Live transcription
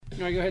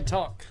All right, go ahead and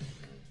talk.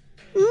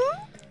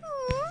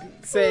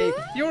 Say,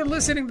 you're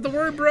listening to the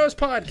Word Bros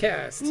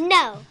podcast.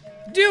 No.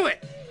 Do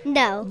it.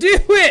 No. Do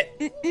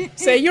it.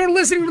 Say, you're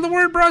listening to the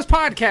Word Bros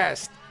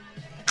podcast.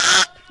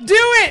 Do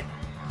it.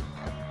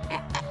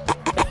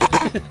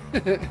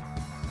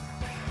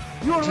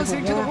 You're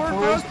listening to the Word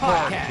Bros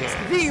podcast.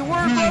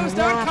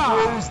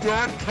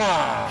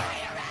 TheWordBros.com.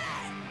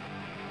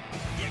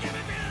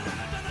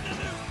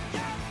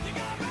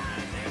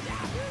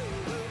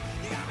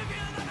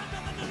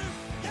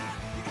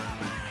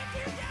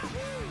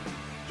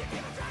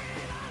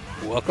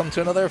 Welcome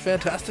to another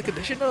fantastic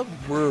edition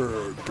of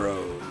Word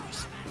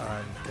Bros.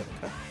 I'm Kevin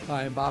Cutt.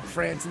 I'm Bob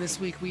France, and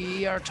this week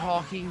we are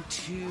talking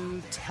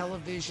to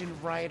television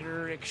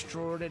writer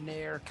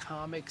extraordinaire,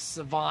 comics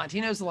savant.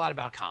 He knows a lot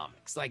about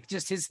comics. Like,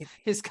 just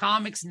his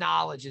comics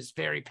knowledge is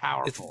very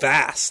powerful. It's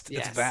vast.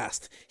 Yes. It's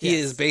vast. He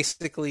is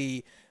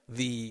basically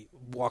the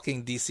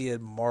walking DC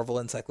and Marvel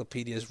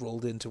encyclopedias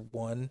rolled into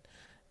one,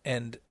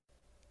 and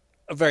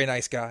a very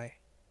nice guy,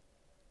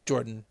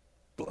 Jordan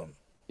Blum.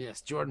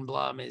 Yes, Jordan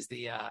Blum is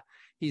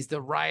he's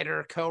the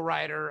writer,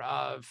 co-writer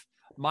of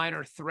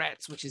Minor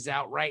Threats, which is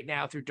out right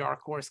now through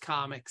Dark Horse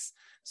Comics.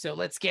 So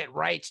let's get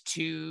right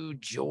to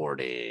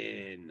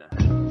Jordan.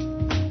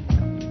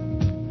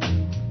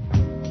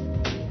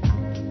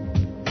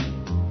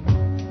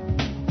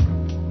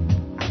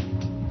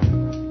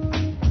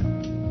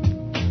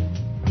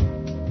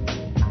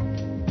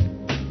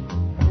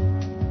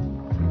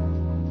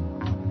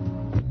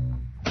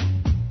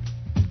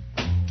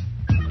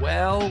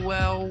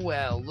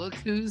 Well, look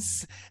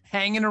who's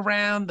hanging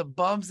around the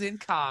bums in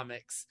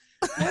comics.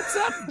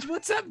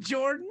 What's up,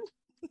 Jordan?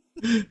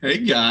 Hey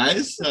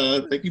guys,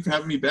 thank you for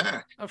having me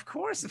back. Of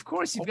course.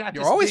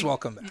 You're always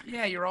welcome back.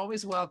 Yeah, you're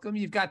always welcome.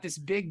 You've got this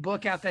big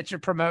book out that you're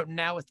promoting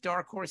now with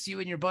Dark Horse. You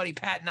and your buddy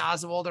Patton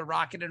Oswalt are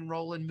rocking and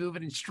rolling,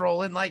 moving and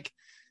strolling. Like,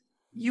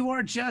 you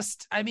are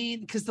just,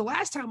 because the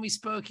last time we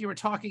spoke, you were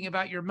talking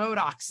about your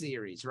MODOK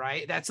series,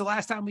 right? That's the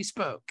last time we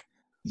spoke.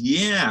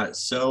 Yeah,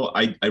 so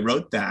I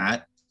wrote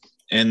that.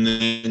 And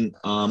then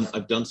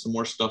I've done some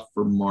more stuff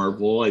for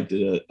Marvel. I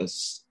did a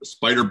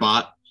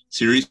Spider-Bot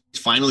series,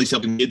 finally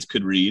something kids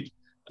could read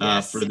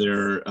for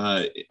their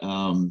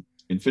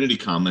Infinity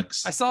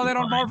Comics. I saw that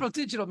on Marvel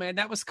Digital, man.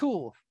 That was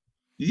cool.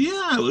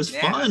 Yeah, it was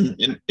fun.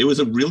 And it was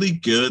a really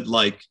good,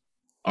 like,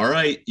 all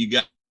right, you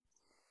got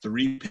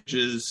 3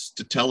 pages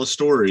to tell a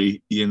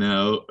story,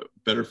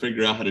 better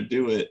figure out how to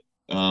do it.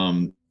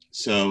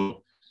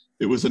 So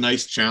it was a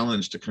nice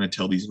challenge to kind of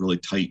tell these really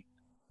tight,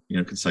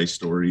 concise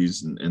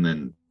stories and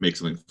then make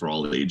something for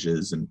all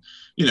ages. And,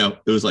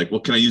 it was like, well,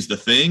 can I use the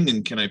Thing?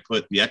 And can I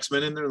put the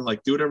X-Men in there?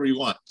 Like, do whatever you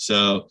want.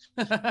 So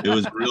it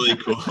was really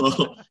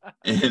cool.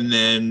 And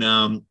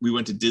then we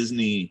went to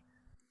Disney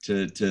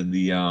to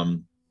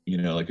the,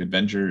 like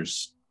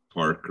Adventures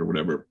Park or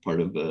whatever,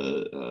 part of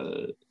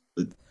the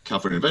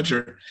California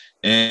Adventure.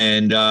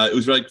 And it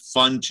was really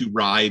fun to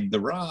ride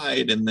the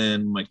ride. And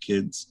then my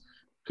kids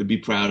could be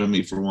proud of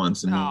me for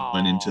once, and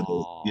went into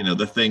the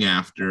the Thing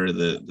after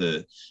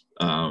the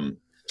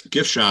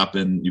gift shop,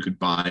 and you could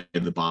buy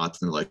the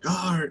bots, and they're like,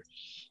 oh,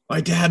 my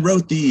dad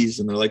wrote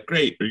these, and they're like,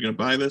 great, are you gonna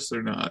buy this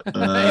or not?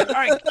 All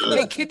right,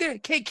 hey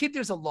kid,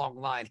 there's a long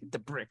line. Hit the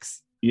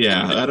bricks.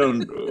 Yeah, I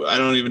don't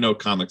even know what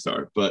comics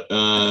are, but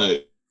you're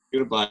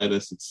gonna buy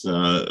this, it's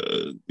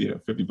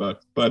 $50,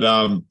 but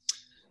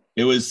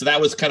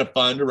that was kind of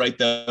fun to write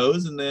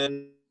those. And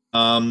then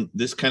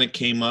this kind of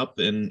came up,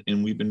 and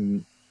we've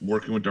been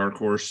working with Dark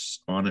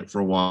Horse on it for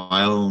a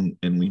while,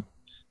 and we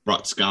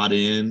brought Scott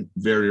in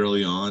very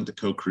early on to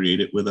co-create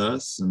it with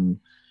us, and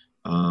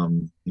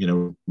we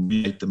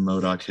make the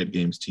MODOK Head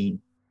Games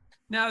team.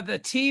 Now the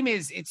team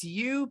it's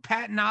you,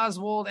 Patton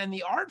Oswalt, and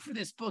the art for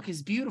this book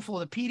is beautiful.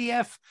 The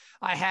PDF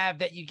I have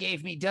that you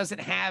gave me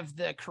doesn't have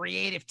the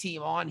creative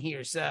team on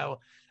here.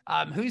 So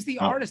who's the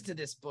artist of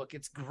this book?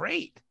 It's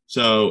great.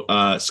 So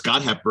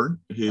Scott Hepburn,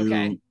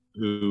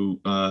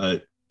 who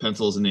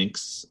pencils and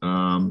inks,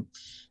 and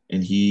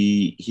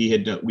we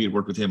had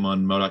worked with him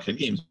on MODOK Head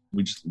Games.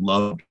 We just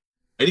loved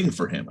writing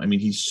for him.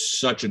 He's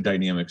such a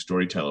dynamic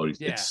storyteller.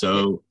 It's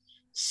so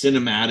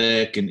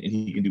cinematic, and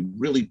he can do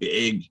really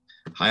big,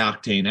 high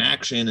octane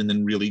action, and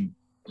then really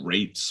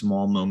great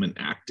small moment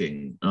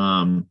acting.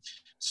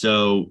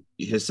 So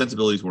his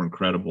sensibilities were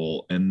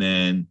incredible. And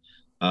then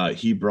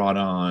he brought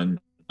on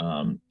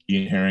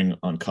Ian Herring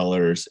on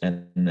colors,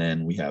 and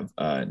then we have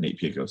Nate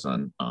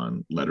Piekos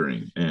on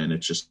lettering, and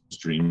it's just a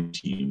dream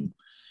team.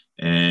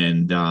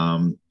 And,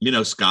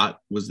 Scott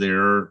was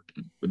there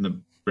in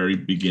the very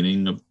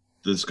beginning of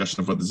the discussion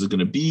of what this is going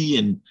to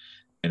be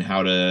and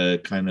how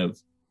to kind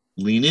of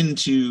lean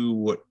into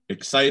what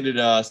excited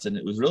us. And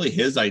it was really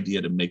his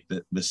idea to make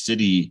the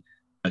city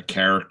a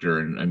character.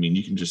 And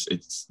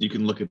you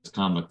can look at the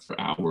comic for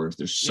hours.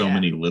 There's so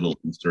many little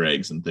Easter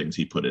eggs and things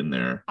he put in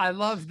there. I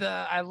love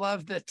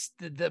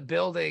the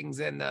buildings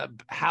and the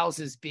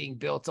houses being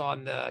built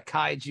on the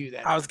kaiju.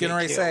 That I was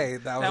going to say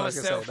that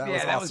was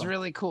that was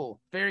really cool.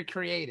 Very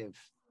creative.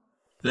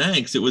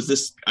 Thanks. It was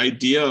this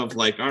idea of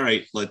like, all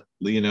right,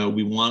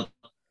 we want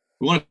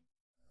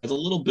a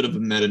little bit of a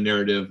meta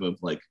narrative of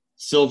like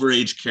Silver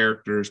Age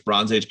characters,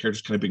 Bronze Age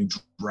characters kind of being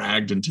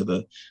dragged into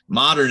the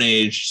modern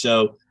age.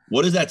 So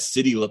what does that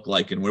city look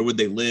like and where would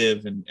they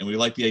live? And we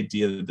like the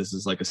idea that this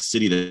is like a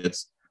city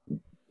that's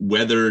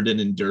weathered and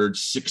endured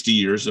 60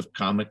 years of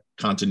comic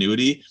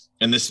continuity.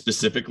 And this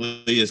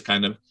specifically is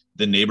kind of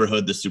the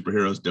neighborhood the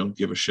superheroes don't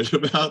give a shit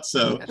about.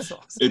 So awesome.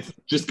 It's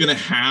just going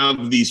to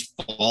have these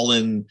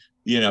fallen,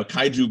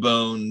 kaiju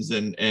bones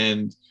and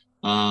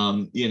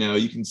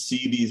you can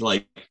see these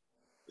like,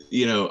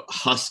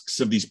 husks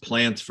of these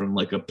plants from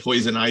like a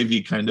poison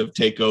ivy kind of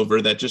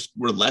takeover that just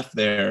were left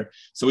there.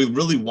 So we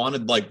really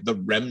wanted like the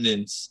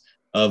remnants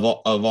of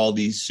all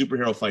these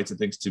superhero fights and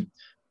things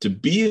to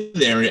be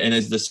there. And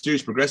as the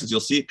series progresses,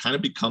 you'll see it kind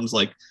of becomes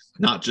like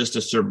not just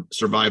a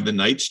survive the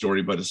night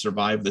story, but a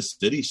survive the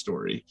city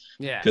story.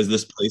 Yeah. Because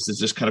this place is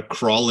just kind of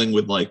crawling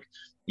with like,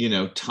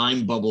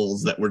 time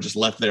bubbles that were just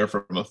left there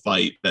from a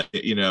fight that,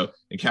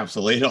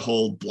 encapsulate a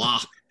whole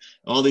block,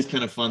 all these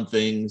kind of fun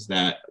things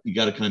that you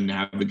got to kind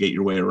of navigate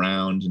your way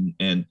around.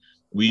 And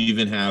we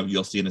even have,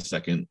 you'll see in a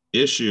second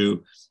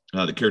issue,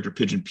 the character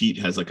Pigeon Pete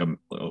has like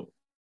Do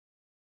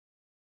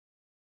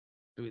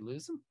we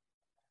lose him?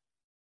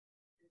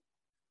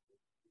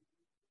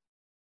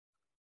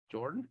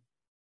 Jordan?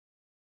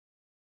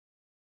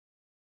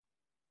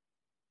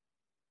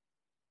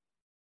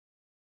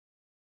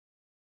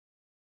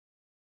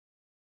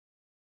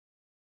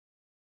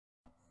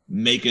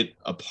 Make it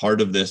a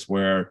part of this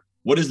where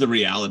what is the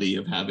reality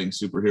of having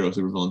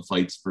supervillain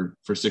fights for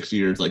 60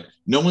 years? Like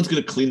no one's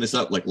going to clean this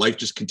up. Like life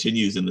just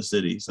continues in the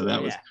city. So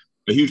that was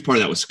a huge part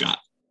of that was Scott.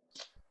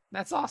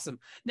 That's awesome.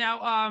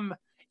 Now,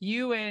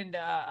 you and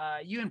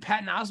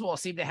Patton Oswalt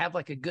seem to have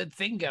like a good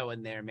thing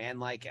going there, man.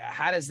 Like,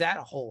 how does that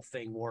whole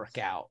thing work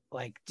out?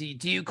 Like, do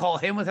you call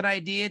him with an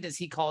idea? Does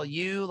he call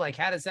you? Like,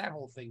 how does that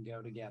whole thing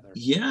go together?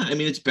 Yeah, I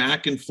mean, it's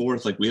back and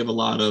forth. Like, we have a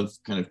lot of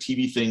kind of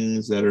TV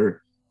things that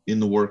are in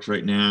the works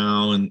right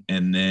now,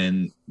 and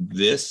then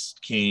this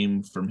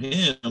came from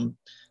him,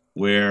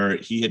 where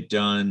he had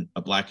done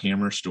a Black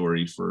Hammer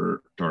story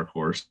for Dark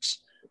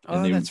Horse.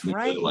 Oh, that's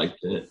right. Really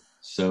liked it.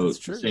 So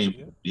it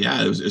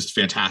was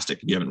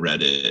fantastic. If you haven't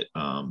read it,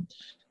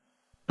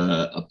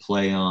 a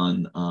play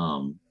on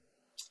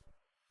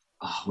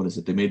what is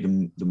it? They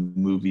made the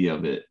movie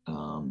of it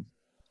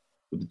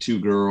with the two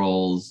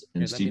girls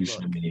and Stevie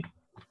Buscemi.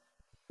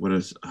 What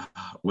is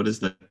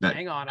that?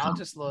 Hang on, I'll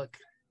just look.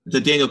 It's a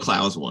Daniel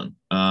Clowes one.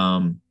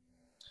 I'm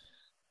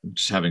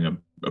just having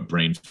a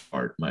brain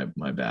fart. My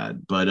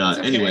bad. But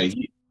anyway,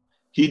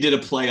 he did a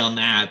play on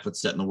that, but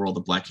set in the world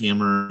of Black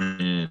Hammer.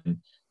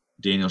 And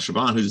Daniel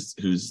Shaban, who's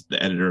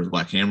the editor of the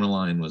Black Hammer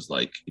line, was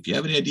like, if you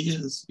have any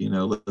ideas,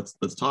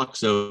 let's talk.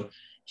 So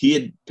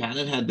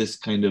Patton had this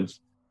kind of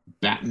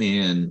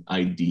Batman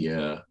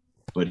idea,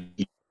 but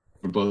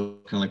we're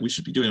both kind of like, we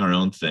should be doing our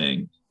own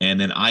thing.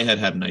 And then I had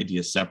an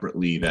idea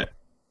separately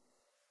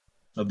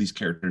of these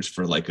characters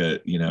for like a,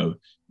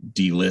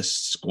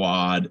 D-list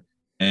squad.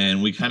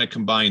 And we kind of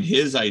combined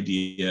his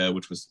idea,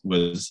 which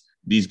was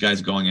these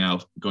guys going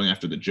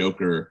after the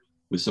Joker,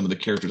 with some of the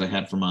characters I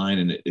had for mine.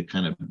 And it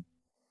kind of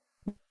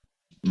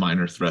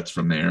minor threats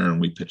from there. And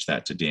we pitched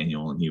that to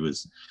Daniel, and he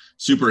was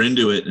super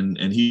into it. And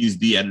he's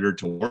the editor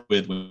to work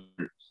with when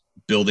we're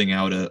building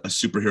out a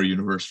superhero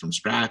universe from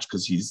scratch,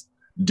 because he's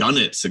done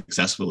it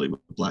successfully with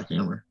Black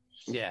Hammer.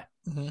 Yeah.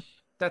 Mm-hmm.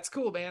 That's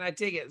cool, man. I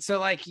dig it. So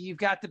like, you've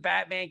got the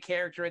Batman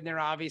character in there,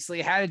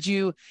 obviously. How did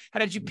you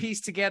piece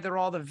together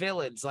all the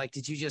villains? Like,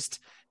 did you just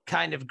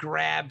kind of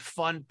grab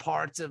fun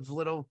parts of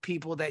little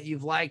people that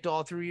you've liked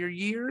all through your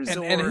years?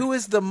 And who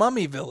is the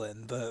Mummy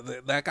villain?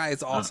 That guy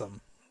is awesome.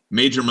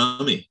 Major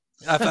Mummy.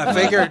 I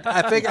figured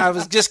I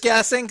was just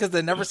guessing because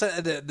they never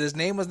said his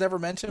name was never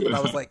mentioned, but I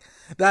was like,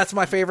 that's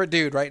my favorite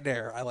dude right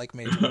there. I like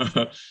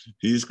Major.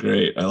 He's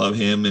great. I love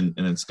him. And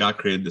then Scott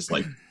created this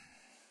like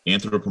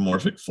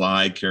anthropomorphic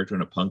fly character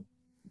in a punk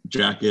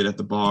jacket at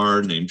the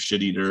bar named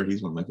Shit Eater.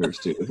 He's one of my favorites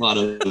too. A lot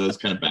of those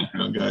kind of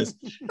background guys.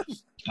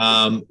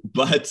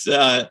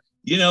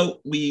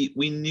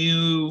 We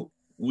knew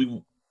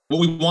what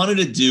we wanted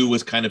to do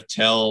was kind of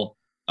tell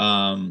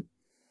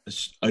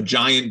a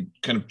giant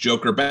kind of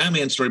Joker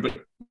Batman story, but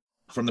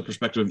from the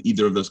perspective of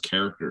either of those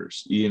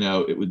characters.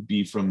 It would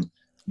be from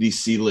these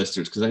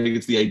C-listers, because I think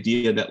it's the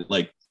idea that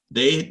like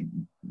they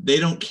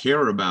don't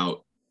care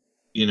about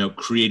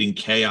creating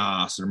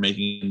chaos or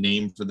making a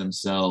name for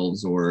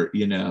themselves or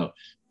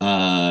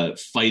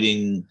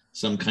fighting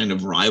some kind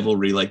of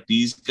rivalry. Like,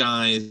 these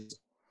guys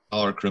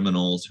are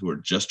criminals who are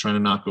just trying to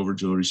knock over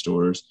jewelry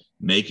stores,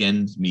 make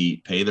ends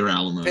meet, pay their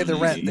alimony, pay the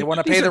rent. They want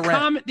to pay the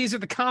rent. These are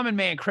the common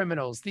man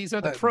criminals. These are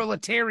the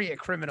proletariat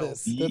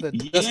criminals. The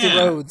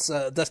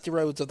dusty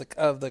roads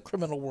of the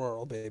criminal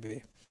world,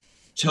 baby.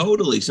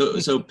 Totally.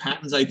 So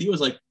Patton's idea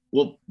was like,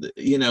 well,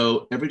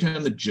 every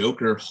time the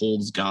Joker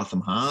holds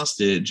Gotham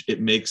hostage, it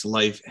makes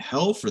life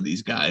hell for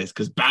these guys,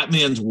 because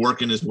Batman's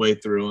working his way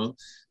through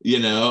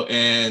them,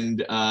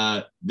 and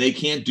they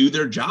can't do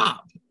their job,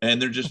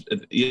 and they're just,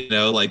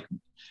 like,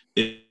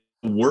 it's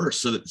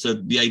worse. So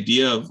the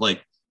idea of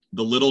like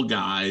the little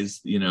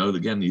guys, you know,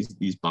 again,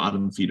 these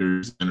bottom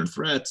feeders and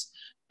threats,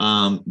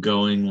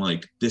 going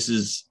like, we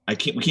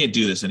can't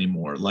do this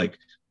anymore. Like,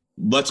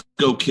 let's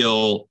go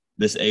kill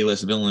this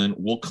A-list villain.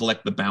 We'll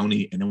collect the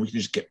bounty, and then we can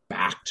just get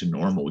back to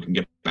normal. We can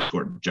get back to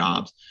our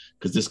jobs,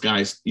 because this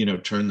guy's, you know,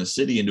 turned the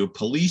city into a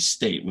police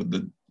state with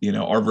the, you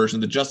know, our version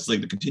of the Justice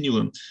League, the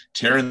Continuum,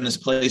 tearing this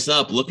place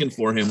up, looking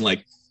for him.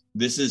 Like,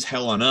 this is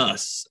hell on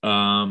us,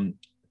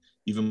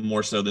 even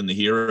more so than the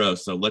hero.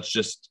 So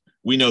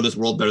we know this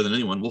world better than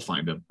anyone. We'll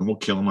find him and we'll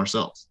kill him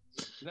ourselves.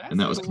 And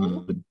that was kind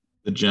of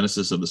the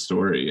genesis of the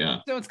story. Yeah.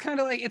 So it's kind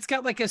of like, it's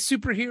got like a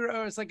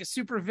superhero, it's like a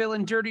super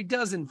villain, Dirty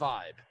Dozen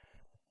vibe.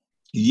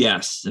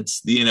 Yes.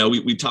 It's, you know,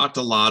 we talked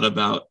a lot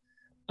about,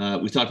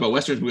 we talked about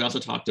Westerns. But we also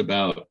talked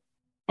about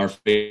our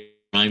favorite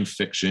crime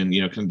fiction,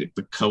 you know, kind of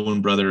the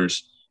Coen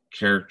brothers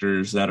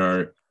characters that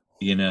are,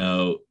 you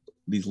know,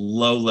 these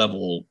low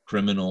level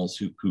criminals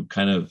who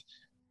kind of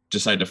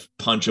decide to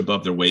punch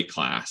above their weight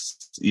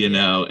class, you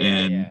know,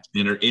 and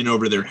are in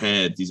over their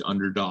heads, these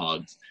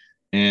underdogs.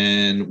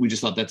 And we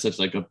just thought that's such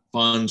like a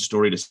fun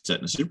story to set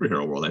in a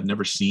superhero world. I've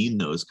never seen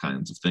those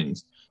kinds of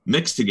things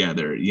mixed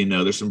together. You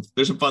know, there's some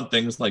fun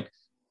things like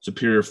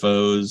Superior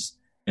Foes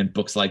and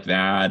books like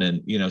that,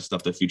 and, you know,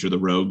 stuff that feature the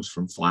rogues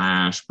from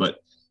Flash, but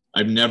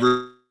I've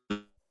never,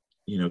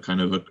 you know,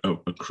 kind of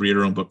a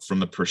creator-owned book from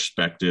the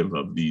perspective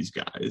of these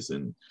guys.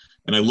 And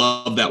I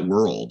love that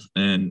world.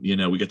 And, you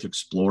know, we get to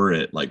explore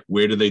it. Like,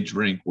 where do they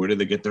drink? Where do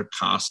they get their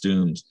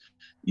costumes?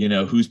 You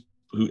know,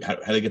 how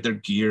do they get their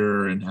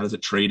gear, and how does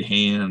it trade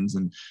hands?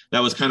 And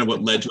that was kind of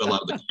what led to a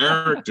lot of the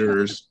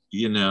characters,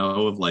 you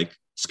know, of like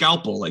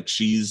Scalpel, like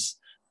she's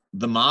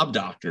the mob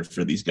doctor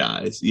for these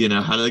guys. You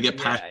know, how do they get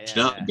patched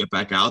up and get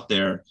back out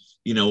there?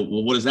 You know,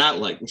 well, what is that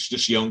like? It's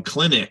just your own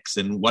clinics,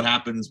 and what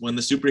happens when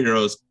the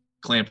superheroes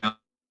clamp out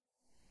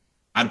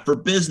for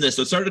business.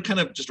 So it started to kind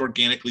of just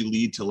organically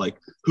lead to like,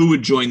 who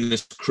would join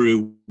this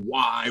crew?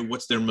 Why?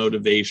 What's their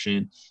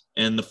motivation?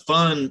 And the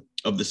fun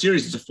of the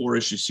series, is a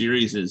 4-issue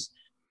series, is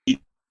each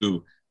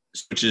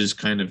switches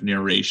kind of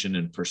narration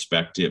and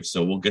perspective.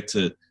 So we'll get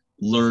to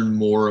learn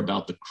more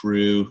about the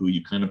crew, who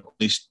you kind of at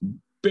least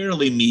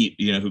barely meet,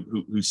 you know,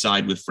 who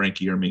side with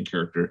Frankie, our main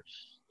character,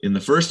 in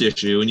the first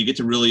issue. And you get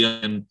to really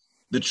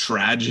the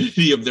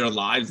tragedy of their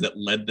lives that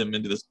led them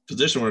into this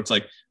position where it's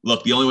like,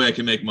 look, the only way I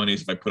can make money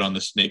is if I put on the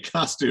snake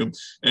costume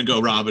and go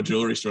rob a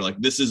jewelry store. Like,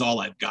 this is all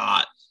I've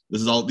got.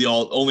 This is only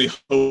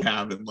hope I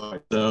have in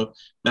life. So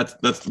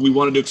that's we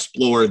wanted to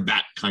explore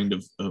that kind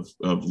of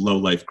low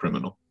life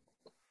criminal.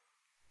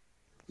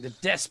 The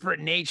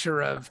desperate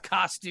nature of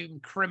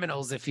costume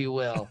criminals, if you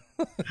will.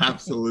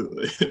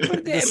 Absolutely.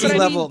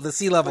 The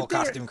sea-level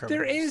costume criminals.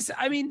 There is,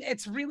 I mean,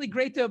 it's really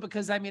great though,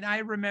 because I mean, I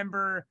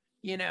remember,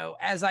 you know,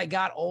 as I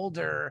got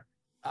older,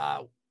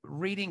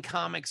 reading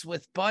comics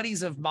with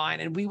buddies of mine,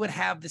 and we would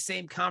have the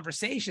same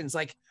conversations,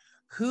 like,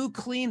 who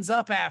cleans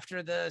up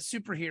after the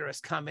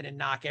superheroes come in and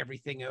knock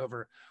everything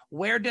over?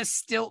 Where does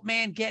Stilt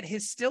Man get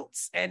his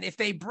stilts? And if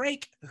they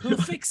break, who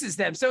fixes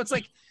them? So it's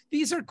like,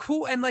 these are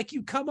cool. And like,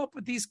 you come up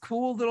with these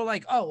cool little,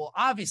 like, oh, well,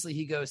 obviously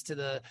he goes to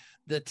the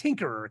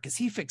tinkerer because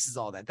he fixes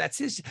all that. That's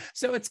his.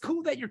 So it's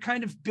cool that you're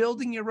kind of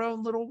building your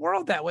own little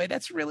world that way.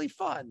 That's really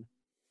fun.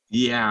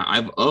 Yeah,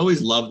 I've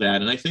always loved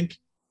that. And I think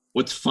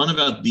what's fun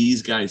about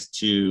these guys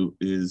too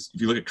is,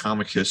 if you look at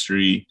comic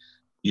history,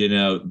 you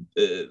know,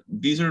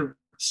 these are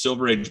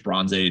Silver Age,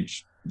 Bronze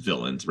Age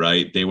villains,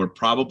 right? They were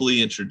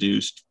probably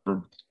introduced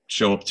to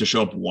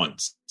show up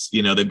once.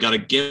 You know, they've got a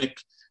gimmick.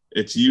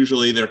 It's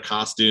usually their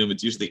costume.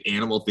 It's usually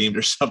animal themed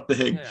or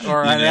something. Yeah.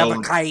 Or they have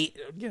a kite.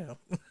 You know.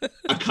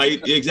 A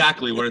kite,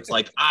 exactly. Where it's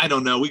like, I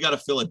don't know, we got to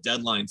fill a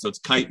deadline, so it's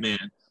Kite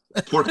Man,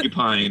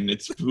 Porcupine,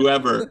 it's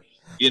whoever,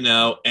 you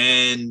know.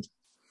 And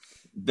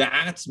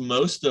that's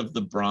most of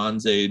the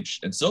Bronze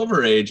Age and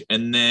Silver Age,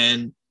 and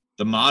then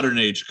the Modern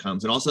Age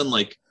comes, and all of a sudden,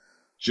 like,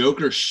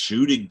 Joker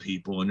shooting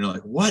people, and you're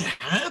like, what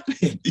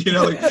happened? You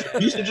know, like,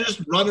 you used to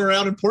just run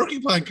around in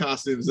porcupine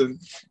costumes,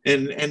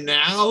 and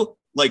now,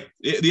 like,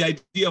 the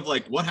idea of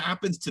like, what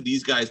happens to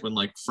these guys when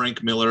like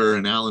Frank Miller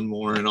and Alan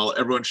Moore and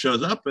everyone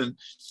shows up, and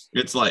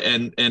it's like,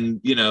 and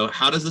you know,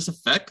 how does this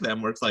affect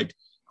them? Where it's like,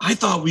 I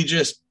thought we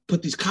just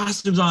put these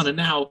costumes on, and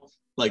now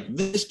like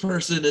this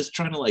person is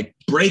trying to like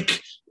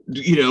break,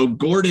 you know,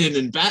 Gordon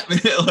and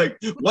Batman. Like,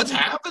 what's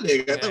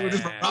happening? I thought we're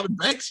just robbing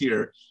banks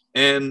here.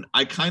 And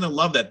I kind of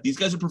love that. These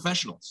guys are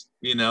professionals,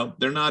 you know,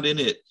 they're not in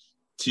it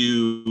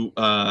to,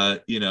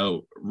 you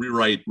know,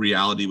 rewrite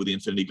reality with the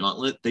Infinity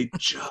Gauntlet. They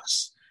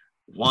just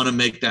want to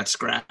make that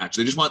scratch.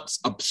 They just want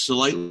a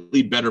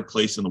slightly better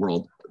place in the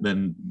world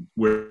than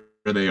where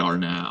they are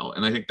now.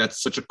 And I think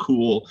that's such a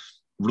cool,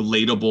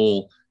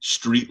 relatable,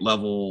 street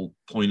level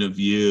point of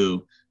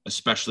view,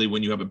 especially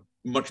when you have a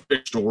much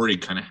bigger story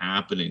kind of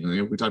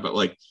happening. We talk about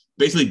like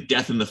basically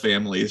death in the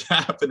family is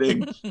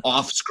happening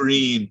off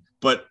screen,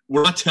 but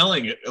we're not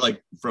telling it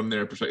like from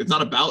their perspective. It's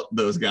not about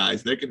those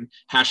guys. They can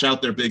hash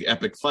out their big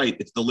epic fight.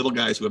 It's the little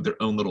guys who have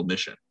their own little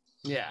mission.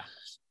 Yeah.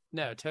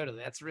 No, totally.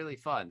 That's really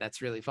fun.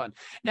 That's really fun.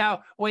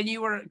 Now, when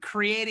you were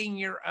creating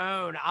your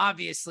own,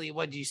 obviously,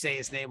 what did you say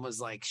his name was,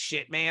 like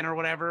Shit Man or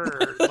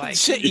whatever? Or like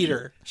Shit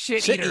Eater.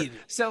 Shit Eater.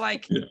 So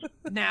like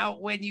now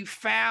when you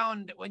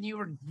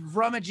were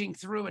rummaging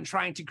through and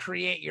trying to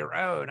create your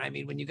own, I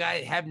mean, when you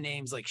guys have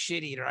names like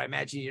Shit Eater, I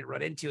imagine you didn't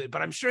run into it,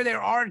 but I'm sure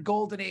there are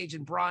Golden Age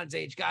and Bronze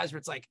Age guys where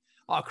it's like,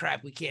 oh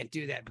crap, we can't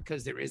do that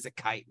because there is a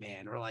Kite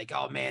Man, or like,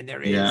 oh man,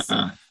 there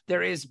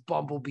is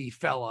Bumblebee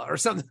Fella or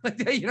something like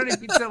that. You know what I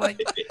mean? So like,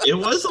 it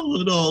was a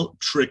little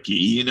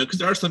tricky, because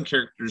there are some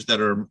characters that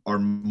are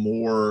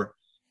more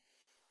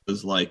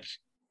as like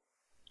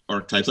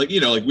archetypes. Like,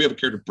 like we have a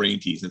character Brain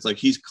Tease. It's like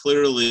he's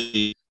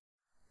clearly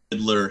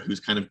Riddler who's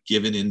kind of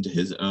given into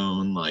his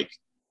own like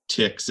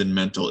tics and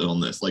mental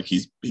illness. Like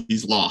he's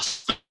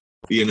lost,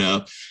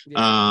 Yeah.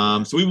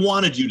 So we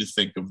wanted you to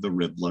think of the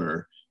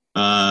Riddler.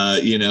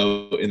 In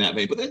that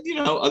vein. But then,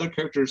 other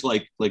characters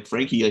like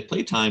Frankie, like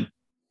Playtime,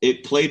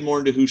 it played more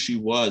into who she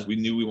was. We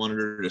knew we wanted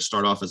her to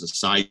start off as a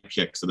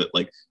sidekick so that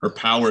like her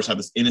powers have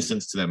this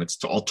innocence to them. It's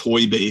all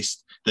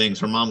toy-based things.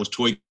 Her mom was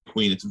Toy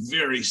Queen. It's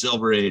very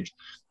Silver Age.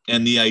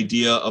 And the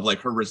idea of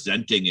like her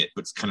resenting it,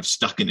 but it's kind of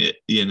stuck in it,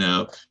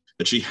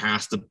 that she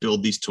has to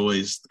build these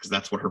toys because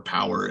that's what her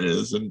power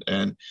is.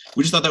 And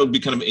we just thought that would be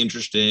kind of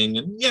interesting.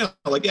 And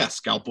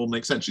Scalpel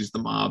makes sense. She's the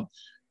mob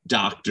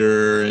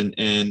doctor, and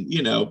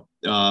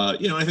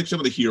I think some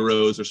of the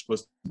heroes are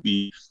supposed to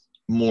be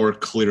more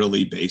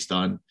clearly based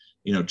on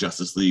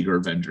Justice League or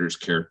Avengers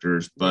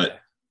characters, but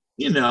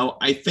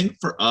I think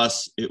for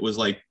us it was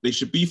like they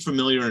should be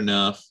familiar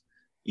enough,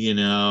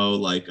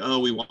 like, oh,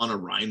 we want a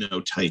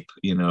Rhino type,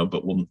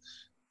 but we'll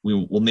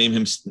name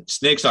him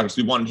Snake Stalker, so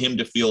we wanted him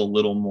to feel a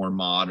little more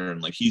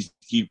modern, like he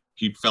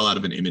fell out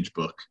of an Image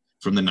book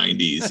from the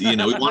 90s.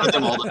 We wanted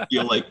them all to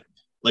feel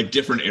like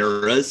different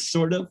eras,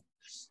 sort of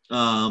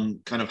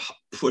kind of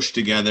pushed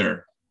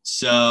together.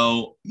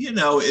 So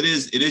it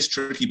is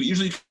tricky, but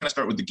usually you kind of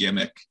start with the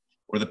gimmick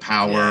or the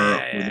power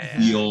or the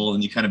feel,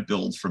 and you kind of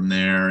build from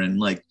there. And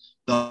like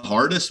the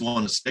hardest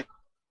one is Stick,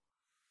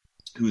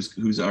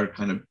 who's our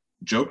kind of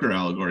Joker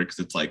allegory, because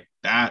it's like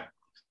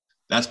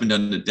that's been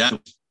done to death.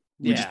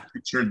 We just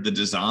pictured the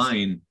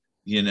design,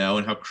 and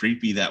how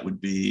creepy that would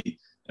be,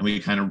 and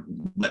we kind of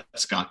let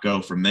Scott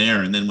go from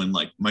there. And then when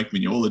like Mike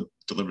Mignola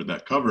delivered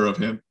that cover of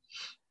him,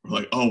 we're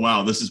like, oh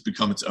wow, this has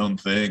become its own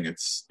thing.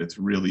 It's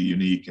really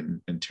unique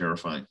and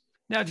terrifying.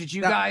 Now, did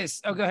you guys?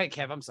 Oh, go ahead,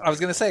 Kev. I'm sorry. I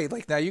was gonna say,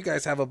 like, now you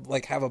guys have a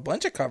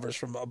bunch of covers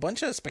from a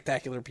bunch of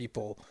spectacular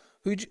people.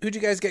 Who'd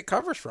you guys get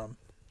covers from?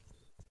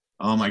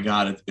 Oh my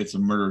God, it's a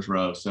murder's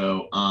row.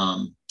 So,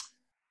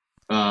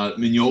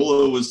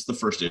 Mignola was the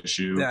first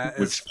issue,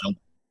 which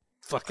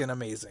fucking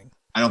amazing.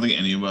 I don't think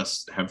any of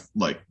us have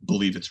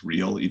believe it's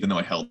real, even though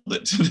I held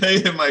it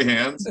today in my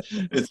hands.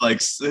 It's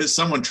like,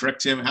 someone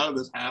tricked him. How did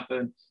this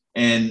happen?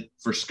 And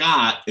for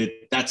Scott,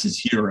 that's his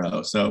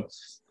hero. So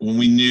when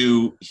we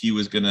knew he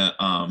was gonna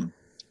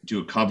do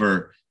a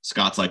cover,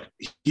 Scott's like,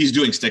 he's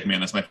doing Stickman.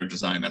 That's my favorite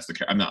design. That's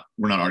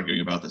we're not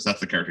arguing about this.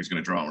 That's the character he's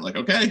gonna draw. And we're like,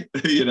 okay,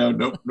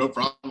 no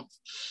problem.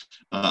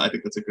 I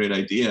think that's a great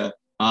idea.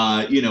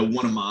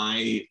 One of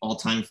my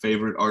all-time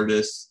favorite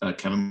artists,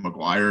 Kevin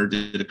McGuire,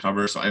 did a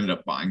cover, so I ended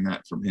up buying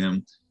that from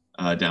him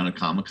down at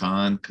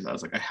Comic-Con, because I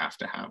was like, I have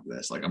to have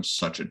this. Like, I'm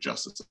such a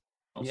Justice.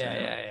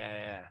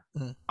 Yeah.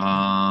 We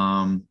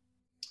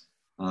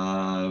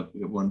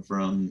got one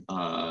from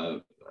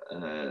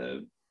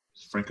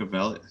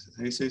Francovelli. Is that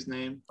how you say his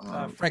name?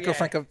 Franco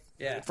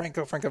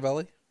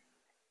Francovelli.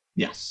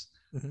 Yes,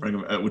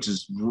 mm-hmm. Which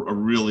is a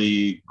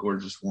really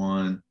gorgeous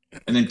one.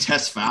 And then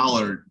Tess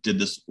Fowler did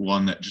this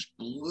one that just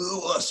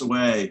blew us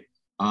away.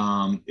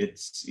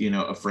 It's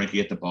a Frankie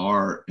at the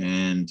bar,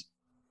 and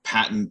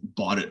Patton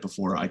bought it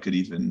before I could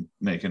even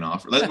make an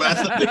offer. That's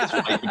the biggest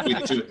fight between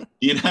the two.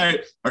 He and I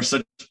are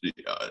such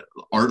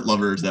art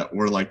lovers that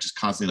we're like just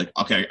constantly like,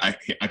 okay,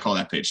 I call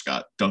that page,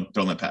 Scott. Don't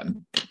let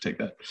Patton take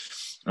that,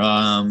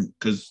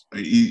 because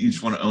you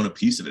just want to own a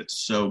piece of it. It's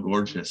so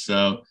gorgeous.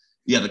 So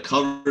yeah, the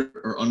covers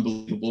are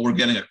unbelievable. We're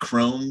getting a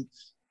chrome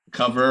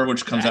cover,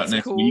 which comes out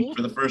next week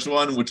for the first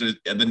one, which is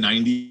the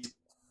 90s.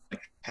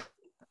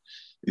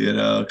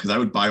 Because I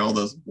would buy all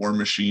those War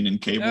Machine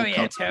and Cable. Oh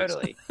yeah, covers.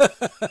 totally.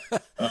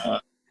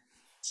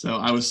 So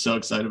I was so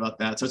excited about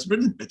that. So it's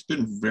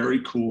been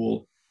very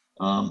cool.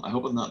 I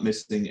hope I'm not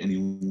missing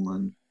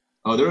anyone.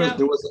 Oh, there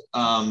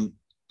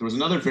was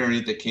another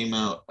variant that came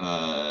out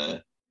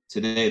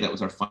today. That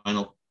was our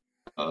final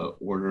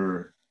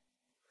order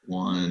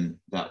one.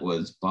 That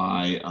was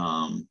by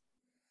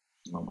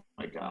oh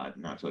my God,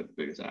 now I feel like the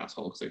biggest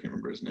asshole because I can't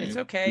remember his name. It's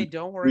okay.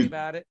 Don't worry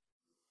about it.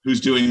 Who's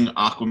doing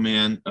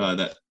Aquaman,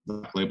 that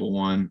Black Label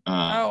one?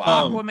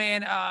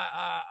 Aquaman,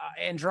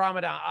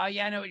 Andromeda.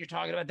 Yeah, I know what you're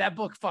talking about. That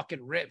book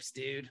fucking rips,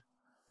 dude.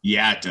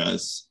 Yeah, it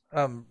does.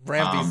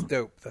 Ramby's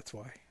dope. That's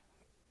why.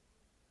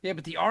 Yeah,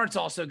 but the art's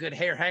also good.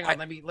 Here, hang on.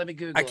 Let me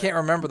Google. I can't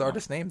remember the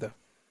artist's name though.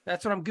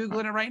 That's what I'm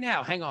Googling it right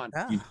now. Hang on.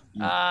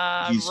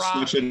 He's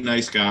such a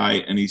nice guy,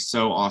 and he's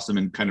so awesome,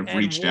 and kind of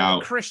reached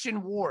out.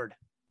 Christian Ward.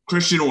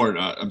 Christian Ward.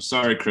 I'm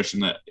sorry, Christian,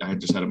 that I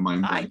just had a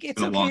mind blank.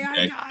 It's been a long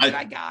day.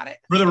 I got it.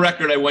 For the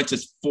record, I went to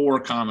 4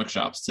 comic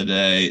shops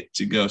today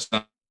to go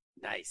stop.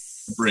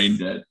 Nice. Brain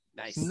dead.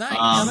 Nice.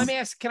 Now let me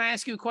ask. Can I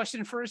ask you a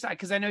question first?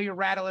 Because I know you're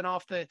rattling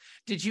off the.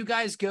 Did you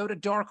guys go to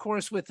Dark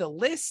Horse with a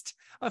list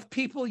of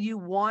people you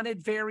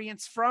wanted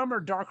variants from,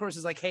 or Dark Horse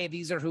is like, hey,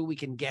 these are who we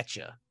can get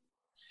you?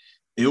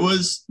 It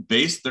was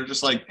based. They're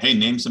just like, hey,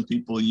 name some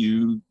people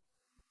you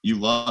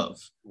love.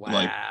 Wow,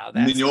 like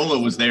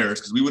Mignola was theirs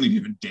because we wouldn't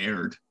have even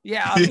dared.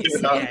 Yeah,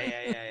 obviously.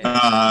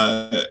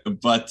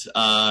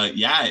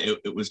 Yeah.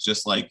 It was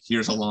just like,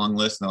 here's a long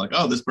list, and they're like,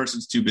 oh, this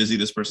person's too busy.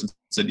 This person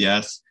said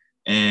yes,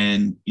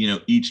 and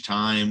each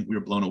time we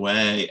were blown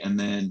away, and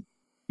then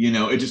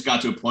it just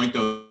got to a point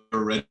though, we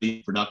were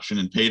ready for production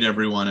and paid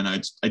everyone, and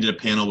I did a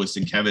panel with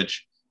Sienkiewicz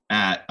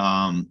at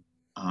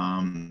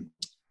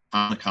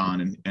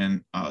Comic-Con,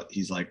 and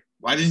he's like,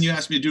 why didn't you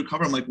ask me to do a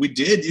cover? I'm like, we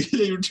did.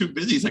 You were too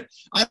busy. He's like,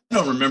 I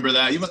don't remember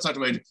that. You must talk to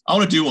my. I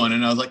want to do one.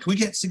 And I was like, can we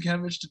get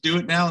Sienkiewicz to do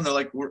it now? And they're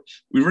like, we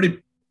already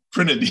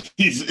printed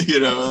these.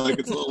 Like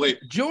it's a little late.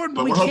 Jordan,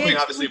 but we're hoping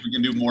obviously if we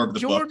can do more of the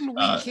Jordan,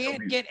 book. We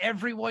can't get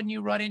everyone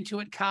you run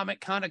into at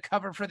Comic-Con a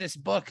cover for this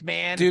book,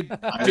 man. Dude,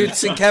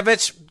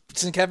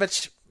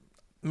 Sienkiewicz,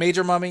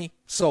 Major Mummy,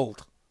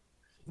 sold.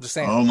 I'm just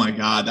saying. Oh my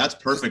God, that's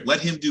perfect. Let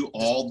him do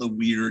all the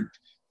weird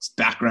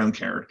background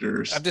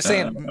characters. I'm just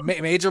saying,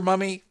 Major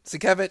Mummy,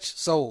 Sienkiewicz,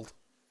 sold.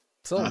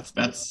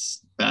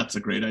 That's a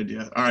great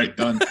idea. All right,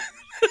 done.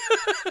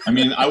 I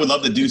mean, I would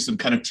love to do some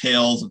kind of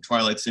tales of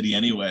Twilight City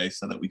anyway,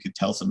 so that we could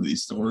tell some of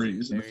these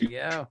stories. There you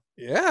go.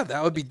 Yeah,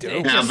 that would be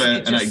dope.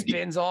 It just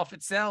spins off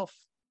itself.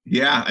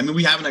 Yeah, I mean,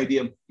 we have an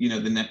idea of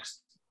the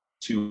next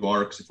 2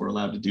 arcs if we're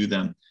allowed to do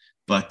them,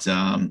 but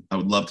I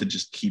would love to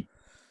just keep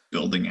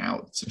building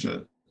out such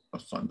a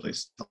fun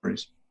place to tell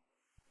stories.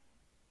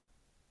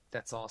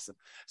 That's awesome.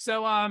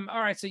 So, all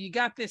right. So you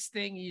got this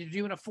thing. You're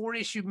doing a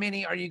 4-issue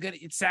mini. Are you gonna?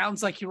 It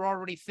sounds like you're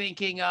already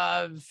thinking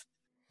of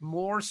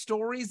more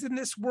stories in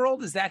this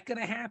world. Is that going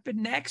to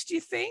happen next? You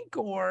think,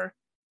 or?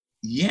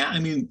 Yeah, I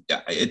mean,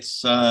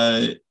 it's.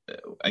 I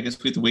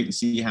guess we have to wait and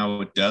see how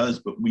it does.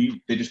 But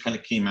they just kind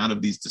of came out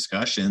of these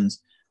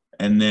discussions,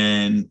 and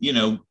then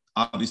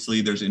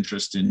obviously there's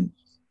interest in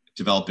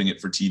developing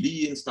it for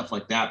TV and stuff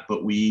like that.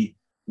 But we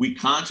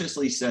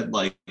consciously said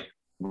like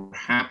we're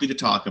happy to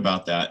talk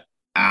about that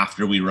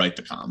after we write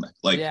the comic.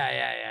 Like,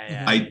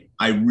 I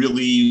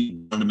really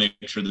wanted to make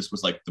sure this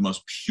was like the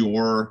most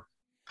pure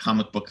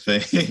comic book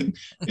thing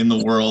in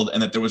the world,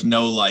 and that there was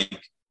no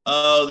like,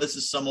 oh, this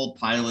is some old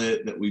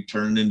pilot that we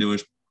turned into a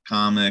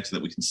comic so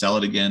that we can sell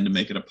it again to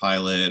make it a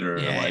pilot, or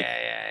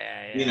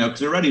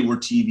because already we're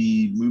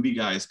TV movie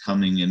guys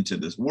coming into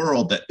this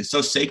world that is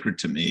so sacred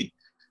to me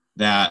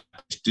that I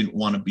just didn't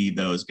want to be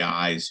those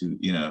guys who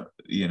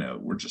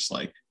we're just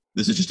like,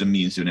 this is just a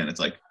means to an end.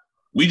 It's like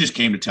we just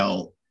came to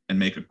tell and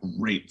make a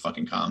great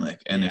fucking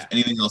comic. And if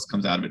anything else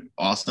comes out of it,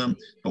 awesome.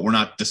 But we're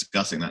not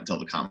discussing that until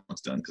the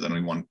comic's done because I don't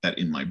even want that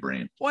in my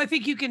brain. Well, I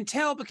think you can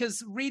tell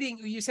because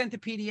you sent the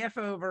PDF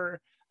over,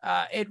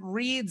 it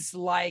reads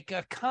like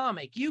a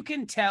comic. You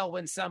can tell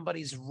when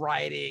somebody's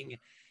writing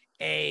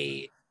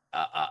a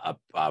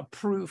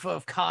proof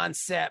of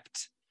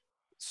concept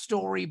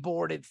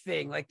storyboarded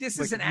thing. Like this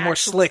is an more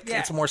slick. Yeah.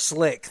 It's more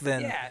slick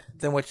than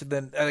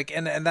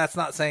and that's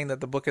not saying that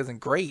the book isn't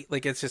great.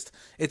 Like it's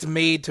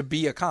made to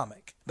be a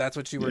comic. That's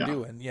what you were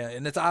doing. Yeah.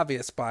 And it's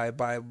obvious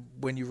by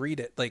when you read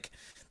it. Like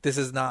this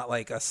is not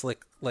like a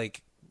slick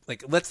like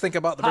let's think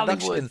about the Hollywood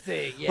production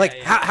thing.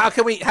 How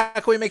can we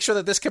make sure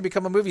that this can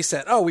become a movie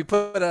set? Oh, we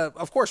put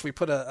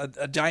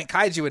a giant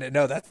kaiju in it.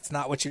 No, that's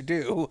not what you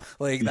do.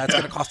 Like that's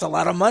going to cost a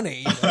lot of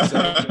money.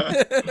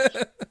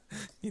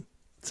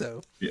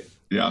 So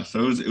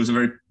So it was a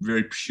very,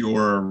 very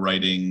pure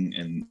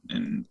writing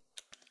and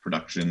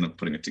production of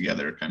putting it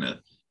together kind of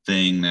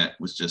thing that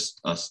was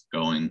just us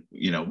going,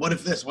 what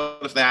if this, what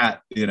if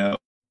that,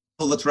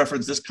 let's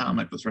reference this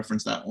comic, let's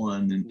reference that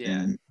one.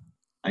 And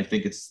I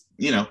think it's,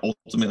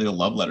 ultimately a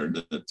love letter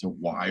to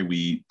why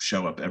we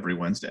show up every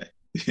Wednesday,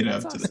 to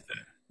this day.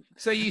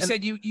 So you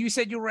said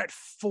you were at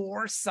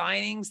 4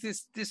 signings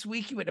this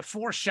week. You went to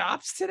 4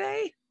 shops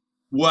today?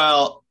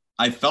 Well,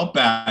 I felt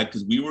bad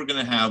because we were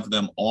going to have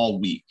them all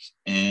week,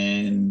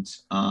 and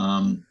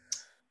Scott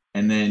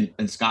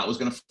was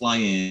going to fly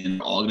in.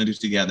 We're all going to do it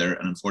together,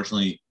 and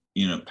unfortunately,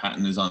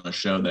 Patton is on a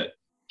show that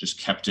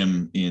just kept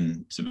him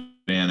in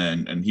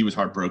Savannah, and he was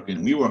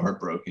heartbroken. We were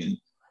heartbroken.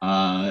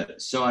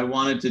 So I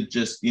wanted to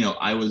just,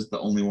 I was the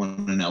only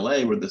one in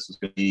LA where this was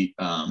going to be.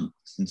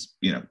 Since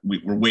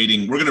we're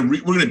waiting, we're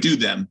gonna do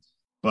them,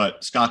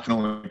 but Scott can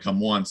only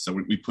come once, so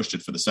we pushed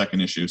it for the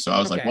second issue. So I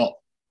was like, well.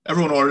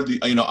 Everyone ordered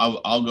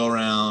I'll go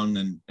around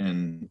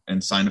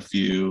and sign a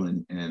few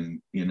and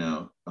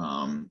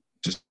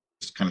just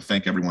kind of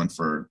thank everyone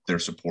for their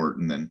support.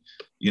 And then,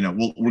 we're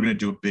going to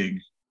do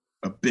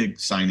a big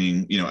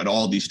signing, at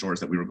all these stores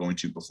that we were going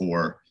to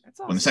before.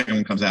 Awesome. When the second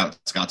one comes out,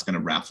 Scott's going to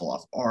raffle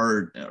off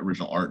art,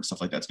 original art and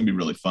stuff like that. It's going to be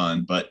really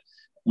fun, but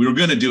we were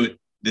going to do it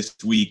this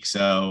week.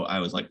 So I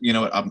was like, you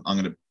know what, I'm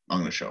going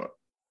to show up.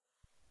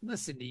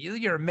 Listen to you.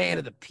 You're a man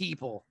of the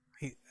people.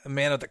 a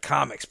man of the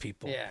comics,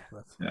 people. Yeah.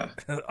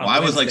 Well, I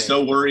was like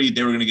so worried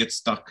they were going to get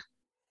stuck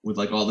with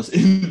like all this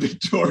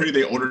inventory.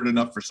 They ordered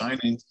enough for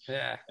signings.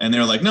 Yeah. And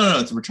they're like, no,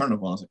 it's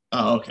returnable. I was like,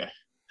 oh, okay.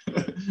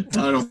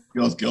 I don't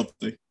feel as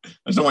guilty. I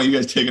just don't want you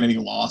guys taking any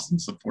loss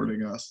and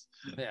supporting us.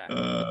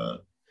 Yeah.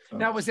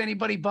 Now, was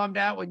anybody bummed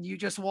out when you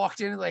just walked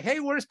in and like, hey,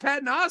 where's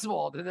Patton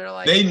Oswalt? And they're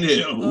like, they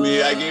knew.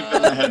 I gave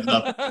them a heads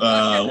up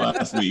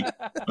last week,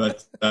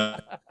 but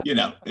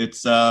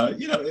it's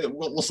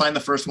we'll sign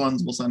the first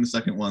ones, we'll sign the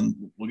second one,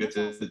 we'll get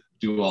to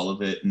do all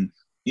of it, and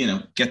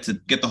get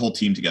the whole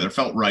team together. It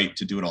felt right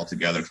to do it all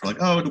together. We're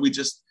like, oh, do we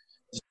just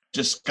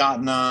Scott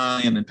and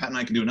I, and then Pat and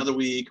I can do another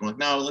week? And we're like,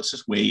 no, let's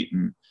just wait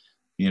and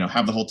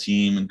have the whole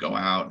team and go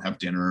out and have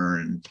dinner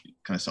and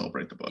kind of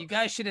celebrate the book. You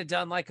guys should have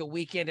done like a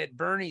weekend at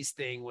Bernie's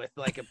thing with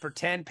like a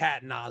pretend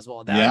Patton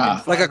Oswalt.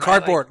 Like a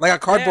cardboard, like a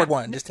cardboard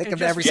one. Just take him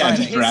to every sign.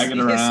 Just drag it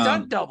around. His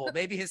stunt double,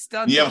 maybe his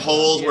stunt. You have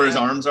holes where his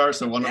arms are,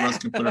 so one of us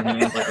can put our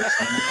hands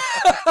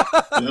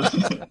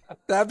like.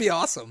 That'd be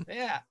awesome.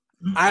 Yeah.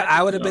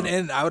 I would have been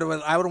in. I would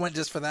have went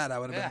just for that. I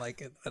would have been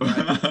like,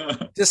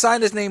 just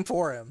sign his name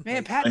for him.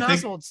 Man, Patton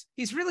Oswalt's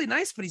he's really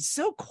nice, but he's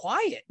so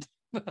quiet.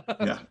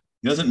 Yeah.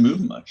 He doesn't move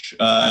much.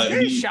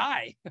 Very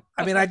shy.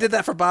 I mean, I did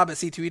that for Bob at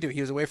C2E2.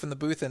 He was away from the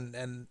booth,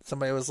 and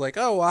somebody was like,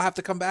 "Oh, well, I'll have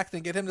to come back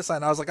and get him to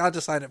sign." I was like, "I'll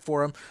just sign it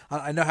for him.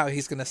 I know how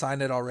he's going to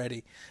sign it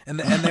already." And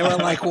they were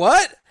like,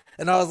 "What?"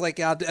 And I was like,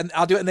 "Yeah,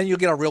 I'll do it." And then you'll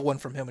get a real one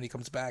from him when he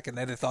comes back. And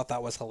then they thought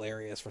that was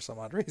hilarious for some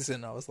odd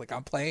reason. I was like,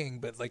 "I'm playing,"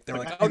 but like they're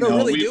like, "Oh no,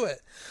 really do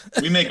it."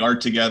 We make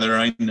art together.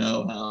 I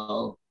know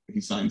how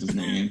he signs his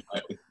name.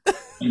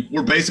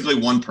 We're basically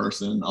one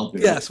person. I'll do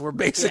it. Yes, we're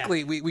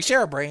basically we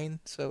share a brain,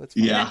 so it's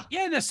fun.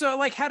 Yeah. So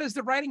like, how does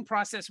the writing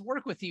process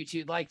work with you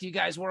two? Like, do you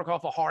guys work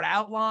off a hard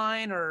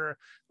outline, or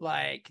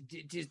like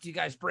do you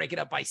guys break it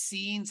up by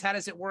scenes? How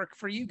does it work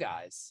for you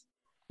guys?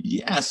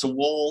 Yeah,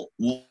 so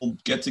we'll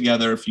get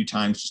together a few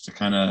times just to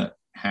kind of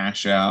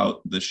hash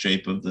out the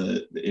shape of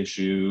the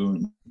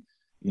issue,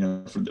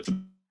 and for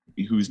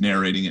who's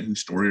narrating it,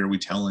 whose story are we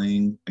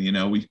telling?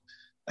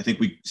 I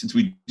think since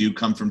we do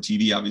come from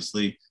TV,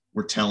 obviously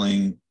we're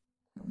telling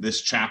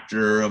this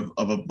chapter of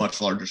a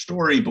much larger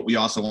story, but we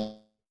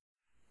also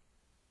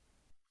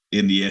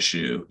in the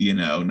issue,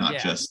 not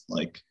just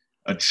like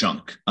a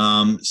chunk.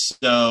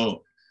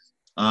 So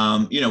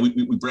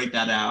we break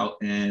that out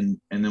and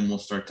then we'll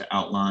start to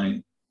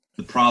outline.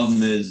 The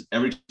problem is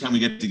every time we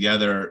get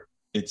together,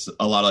 it's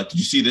a lot of like, did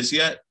you see this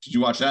yet? Did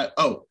you watch that?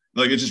 Oh,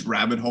 like it's just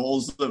rabbit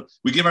holes.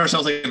 We give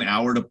ourselves like an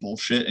hour to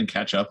bullshit and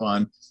catch up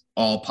on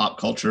all pop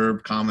culture,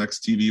 comics,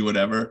 TV,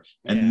 whatever.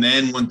 And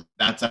then when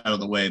that's out of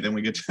the way, then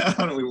we get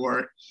down and we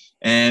work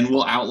and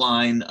we'll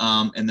outline.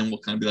 And then we'll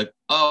kind of be like,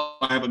 oh,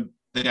 I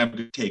think I have a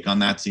good take on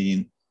that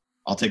scene.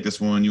 I'll take this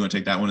one. You want to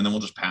take that one. And then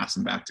we'll just pass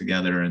them back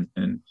together.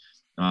 And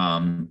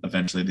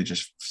eventually they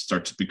just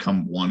start to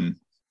become one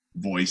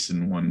voice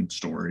and one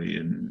story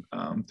and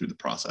through the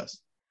process.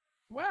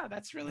 Wow.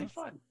 That's really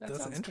fun.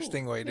 That's an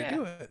interesting way to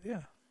do it.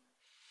 Yeah.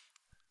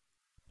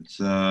 It's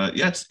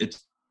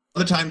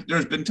other times.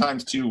 There's been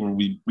times too where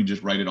we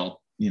just write it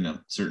all,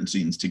 certain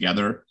scenes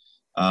together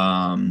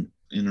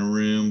in a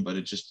room, but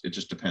it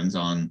just depends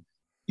on,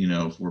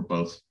 if we're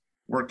both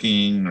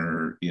working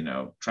or,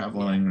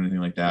 traveling or anything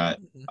like that.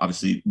 Mm-hmm.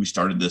 Obviously we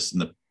started this in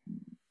the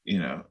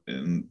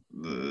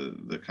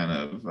kind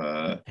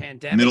of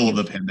pandemic. Middle of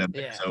the pandemic.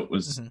 Yeah. So it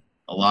was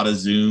a lot of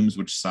Zooms,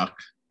 which suck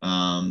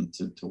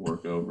to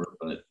work over,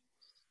 but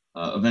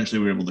eventually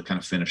we were able to kind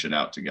of finish it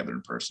out together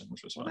in person,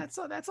 which was fun. That's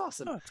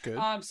awesome. Oh, that's good.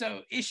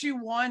 So issue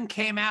 1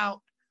 came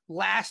out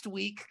last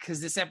week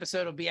because this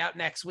episode will be out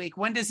next week.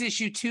 When does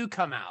issue 2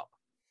 come out?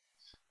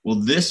 Well,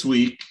 this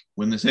week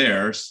when this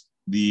airs,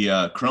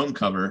 the Chrome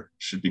cover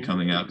should be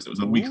coming out because it was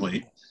a week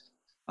late.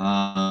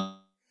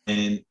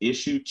 And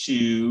issue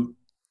 2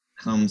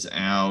 comes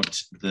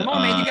out. Come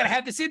on, man! You gotta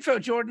have this intro,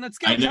 Jordan. Let's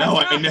go. I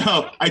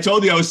know. I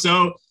told you I was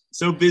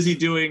so busy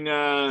doing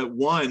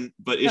 1,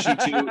 but issue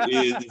 2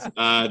 is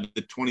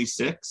the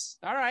 26th.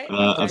 All right.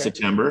 Of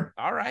September.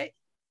 All right.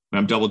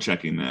 I'm double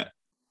checking that.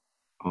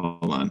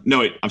 Hold on. No,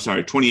 wait. I'm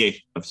sorry. 28th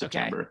of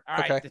September. Okay. All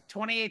right. Okay. The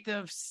 28th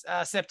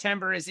of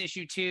September is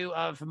issue 2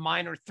 of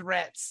Minor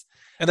Threats.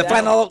 And the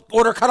final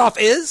order cutoff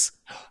is?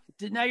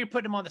 Now you're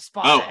putting him on the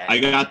spot. Oh, I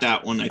got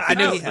that one. I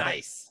knew he had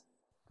nice.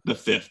 The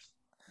 5th.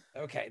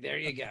 Okay, there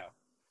you go.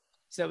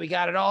 So we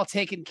got it all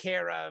taken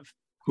care of.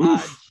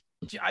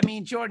 I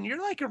mean, Jordan,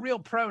 you're like a real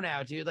pro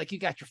now, dude. Like you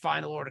got your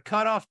final order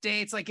cutoff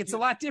dates. Like it's a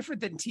lot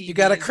different than TV. You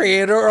got to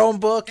create your own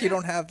book. Yeah. You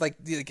don't have like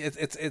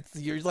it's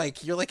you're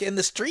like in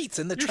the streets,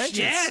 in the trenches.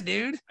 Yeah,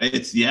 dude.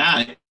 It's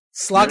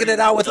slugging it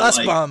out with us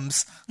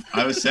bums.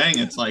 I was saying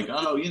it's like,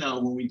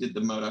 when we did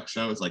the MODOK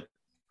show, it's like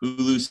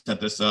Hulu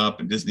set this up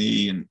and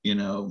Disney and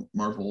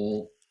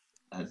Marvel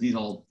these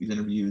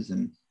interviews,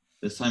 and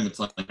this time it's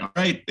like, all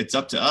right, it's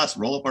up to us.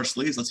 Roll up our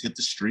sleeves. Let's hit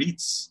the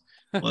streets.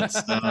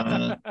 Let's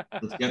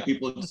get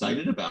people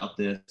excited about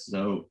this.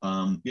 So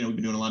we've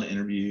been doing a lot of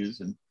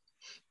interviews and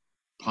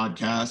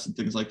podcasts and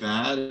things like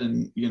that,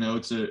 and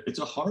it's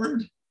a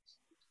hard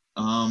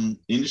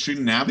industry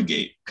to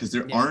navigate because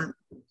there aren't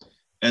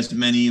as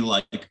many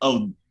like,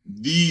 oh,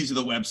 these are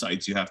the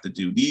websites you have to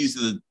do. These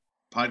are the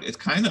it's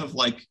kind of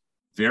like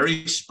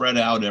very spread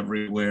out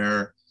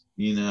everywhere.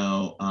 We've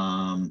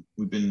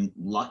been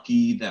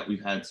lucky that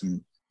we've had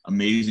some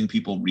amazing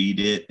people read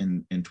it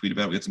and tweet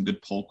about it. We had some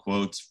good pull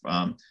quotes.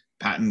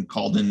 Patton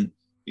called in,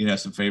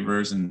 some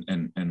favors and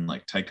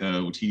like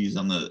Taika Waititi's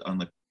on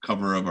the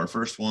cover of our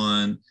first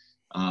one.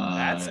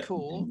 That's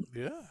cool.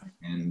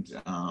 And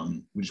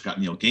we just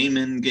got Neil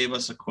Gaiman gave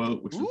us a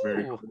quote, which was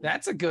very cool.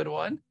 That's a good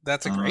one.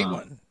 That's a great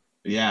one.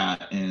 Yeah.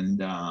 And,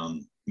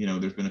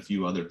 there's been a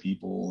few other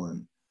people,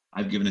 and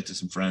I've given it to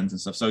some friends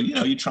and stuff. So,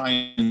 you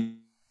try and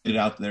get it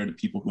out there to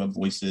people who have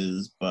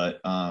voices, but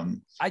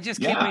I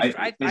just can't wait.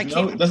 I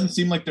can't. It doesn't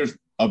seem like there's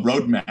a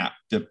roadmap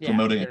to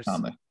promoting a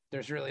comic.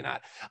 There's really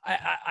not.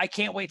 I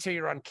can't wait till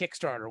you're on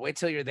Kickstarter. Wait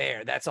till you're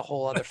there. That's a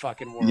whole other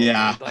fucking world.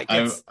 Yeah. Like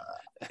it's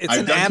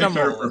an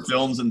animal for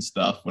films and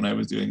stuff when I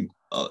was doing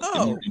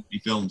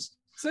indie films.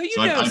 So you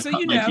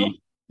know.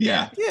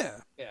 Yeah.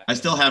 I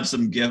still have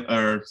some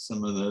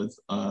some of those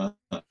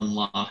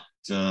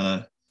unlocked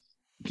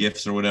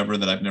gifts or whatever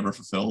that I've never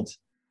fulfilled.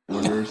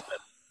 Orders.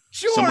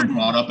 Someone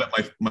brought up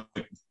at my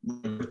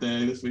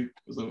birthday this week.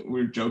 So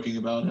we were joking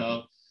about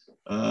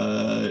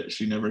how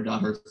she never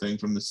got her thing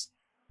from this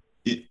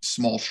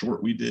small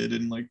short we did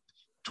in like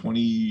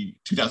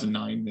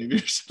 2009 maybe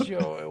or something.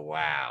 Joey,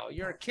 wow,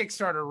 your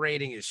Kickstarter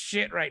rating is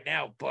shit right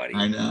now, buddy.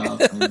 I know.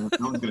 No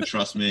one's gonna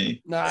trust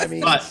me. No, I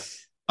mean, but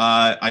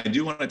I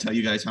do want to tell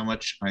you guys how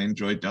much I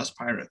enjoyed Dust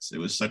Pirates. It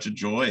was such a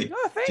joy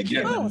to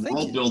get it.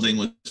 World building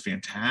was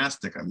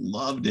fantastic. I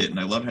loved it, and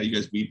I love how you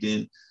guys weaved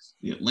in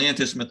the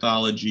Atlantis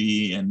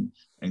mythology and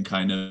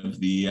kind of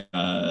the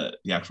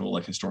actual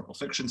like historical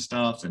fiction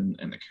stuff, and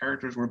the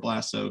characters were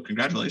blast. So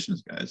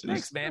congratulations, guys.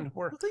 Thanks, man.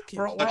 We're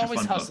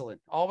always hustling,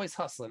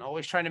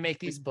 always trying to make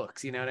these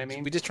books. You know what I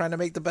mean? We're just trying to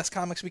make the best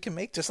comics we can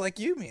make, just like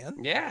you, man.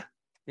 Yeah.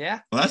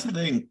 Well, that's the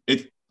thing.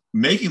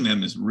 Making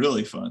them is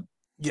really fun.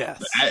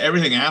 Yes.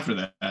 Everything after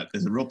that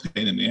is a real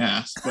pain in the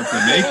ass, but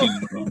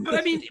the making. But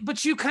I mean,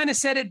 you kind of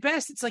said it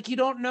best. It's like you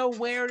don't know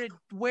where to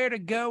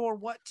go or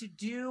what to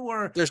do,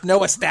 or there's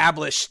no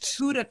established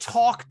who to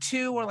talk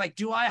to, or like,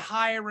 do I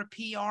hire a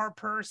PR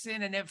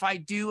person? And if I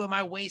do, am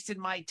I wasting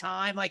my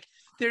time? Like,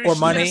 there's or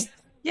money.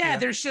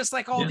 There's just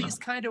like all these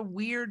kind of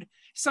weird.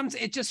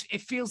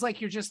 It feels like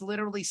you're just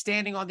literally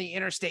standing on the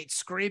interstate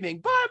screaming,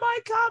 "Buy my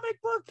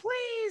comic book,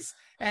 please!"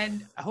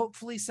 And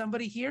hopefully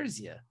somebody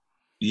hears you.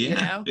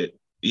 Yeah.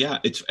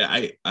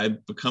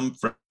 I've become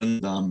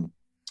friends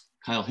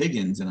Kyle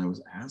Higgins, and I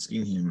was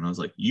asking him, and I was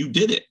like, you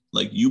did it.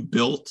 Like, you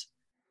built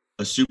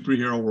a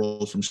superhero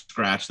world from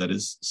scratch that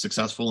is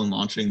successful in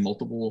launching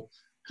multiple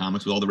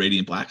comics with all the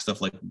Radiant Black stuff.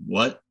 Like,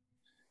 what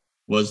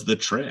was the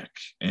trick?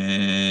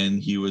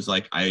 And he was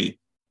like, I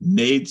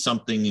made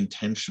something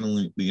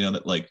intentionally,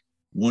 that like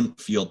wouldn't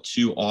feel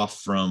too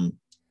off from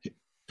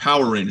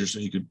Power Rangers, so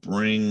he could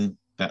bring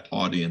that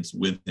audience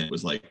with him. It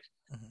was like,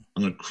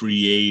 I'm going to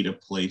create a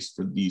place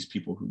for these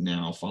people who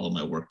now follow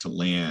my work to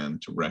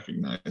land, to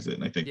recognize it.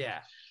 And I think,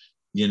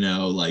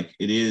 like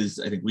it is,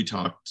 I think we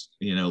talked,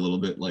 a little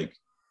bit like,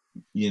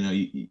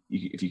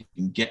 if you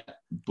can get a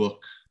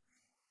book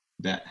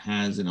that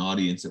has an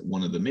audience at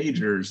one of the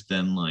majors,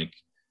 then like,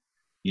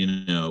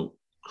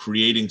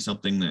 creating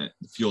something that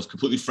feels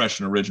completely fresh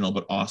and original,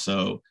 but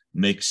also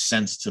makes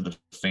sense to the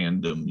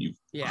fandom you've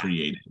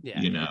created,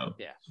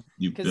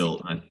 you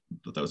built. I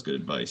thought that was good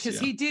advice. Because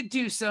he did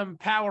do some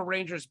Power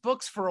Rangers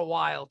books for a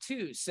while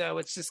too. So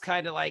it's just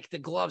kind of like the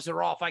gloves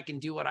are off. I can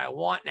do what I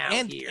want now.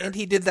 And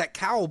he did that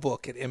Cowl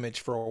book at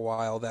Image for a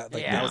while. That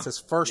was his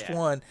first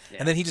one. Yeah.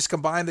 And then he just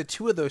combined the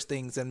two of those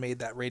things and made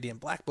that Radiant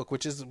Black book,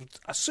 which is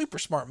a super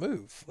smart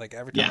move. Like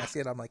every time I see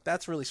it, I'm like,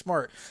 that's really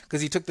smart. Because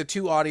he took the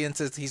two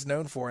audiences he's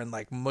known for and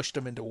like mushed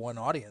them into one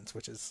audience,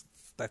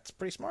 that's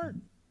pretty smart.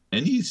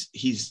 And he's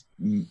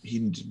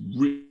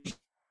really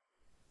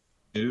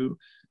new,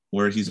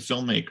 where he's a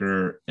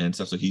filmmaker and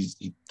stuff. So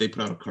they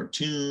put out a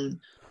cartoon,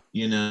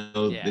 they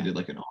did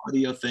like an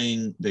audio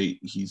thing.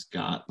 He's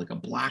got like a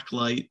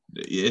blacklight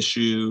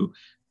issue.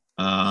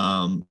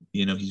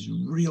 He's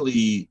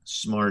really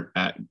smart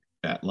at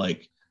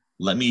like,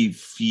 let me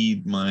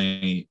feed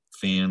my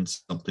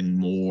fans something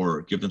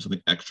more, give them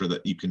something extra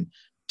that you can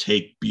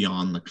take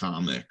beyond the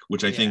comic,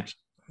 which I think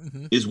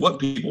is what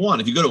people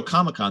want. If you go to a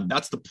Comic-Con,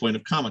 that's the point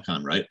of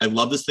Comic-Con, right? I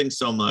love this thing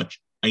so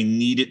much. I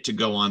need it to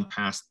go on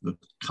past the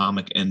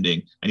comic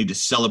ending. I need to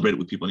celebrate it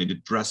with people. I need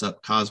to dress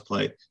up,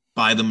 cosplay,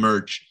 buy the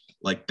merch.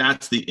 Like,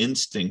 that's the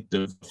instinct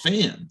of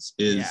fans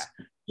is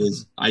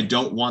I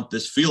don't want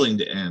this feeling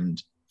to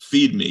end.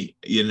 Feed me,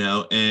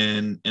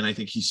 and I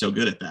think he's so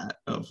good at that,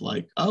 of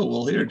like, oh,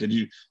 well, here,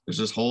 there's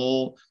this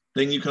whole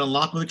thing you can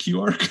unlock with a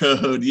QR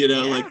code,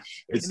 like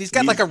and he's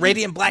got like a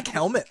Radiant Black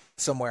helmet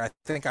somewhere. I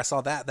think I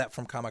saw that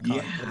from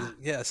Comic-Con.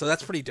 So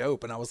that's pretty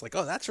dope. And I was like,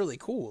 oh, that's really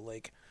cool.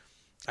 Like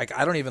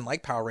I don't even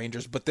like Power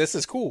Rangers, but this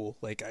is cool.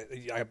 Like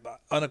I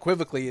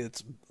unequivocally,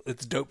 it's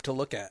dope to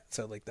look at.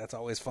 So like that's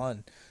always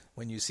fun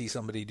when you see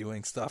somebody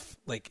doing stuff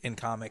like in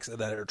comics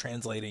that are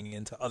translating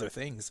into other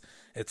things.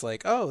 It's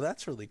like, oh,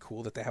 that's really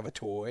cool that they have a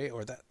toy,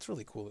 or that's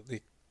really cool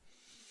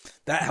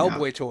that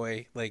Hellboy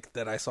toy like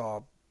that I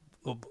saw,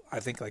 I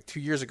think like 2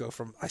 years ago.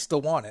 I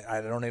still want it.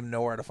 I don't even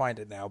know where to find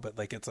it now, but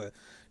like it's a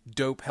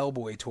dope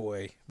Hellboy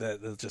toy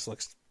that just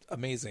looks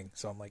amazing.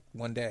 So I'm like,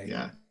 one day.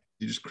 Yeah,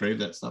 you just crave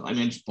that stuff. I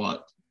mean, I just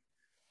bought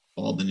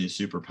all the new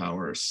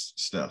superpowers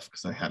stuff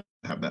because I had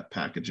to have that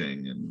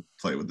packaging and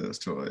play with those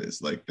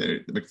toys. Like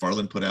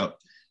McFarlane put out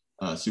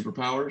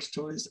superpowers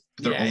toys,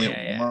 but they're only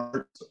at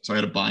Walmart, so I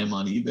had to buy them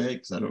on eBay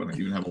because I don't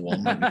even have a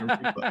Walmart near me.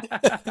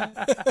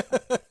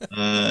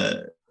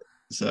 But,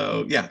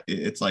 so yeah,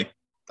 it's like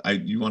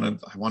I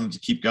wanted to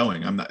keep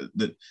going. I'm not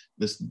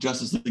this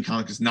Justice League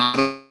comic is not.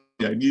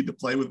 I need to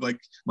play with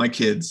like my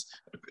kids,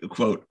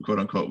 quote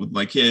unquote, with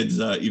my kids,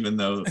 even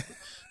though.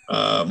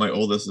 My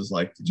oldest is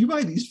like, did you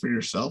buy these for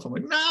yourself? I'm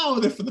like,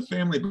 no, they're for the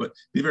family, but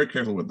be very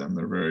careful with them.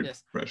 They're very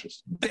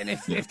precious. And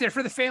if they're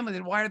for the family,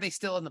 then why are they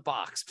still in the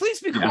box?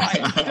 Please be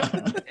quiet.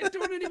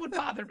 Don't anyone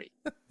bother me.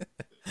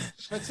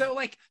 But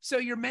so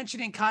you're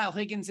mentioning Kyle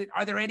Higgins.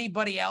 Are there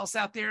anybody else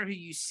out there who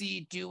you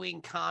see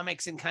doing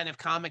comics and kind of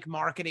comic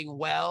marketing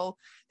well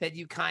that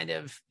you kind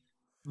of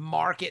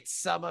market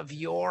some of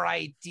your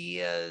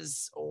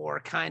ideas,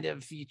 or kind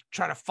of you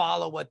try to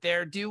follow what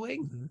they're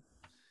doing? Mm-hmm.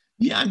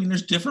 Yeah, I mean,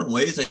 there's different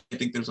ways. I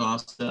think there's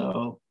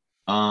also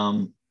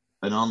an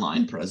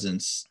online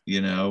presence,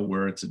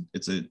 where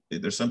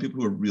there's some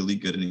people who are really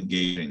good at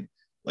engaging,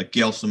 like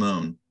Gail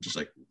Simone, just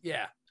like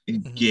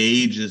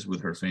engages with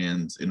her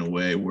fans in a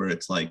way where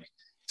it's like,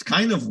 it's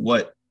kind of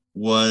what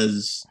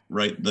was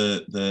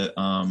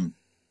the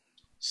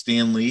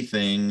Stan Lee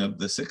thing of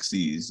the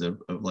 60s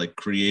of like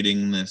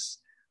creating this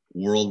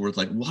world where it's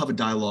like, we'll have a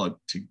dialogue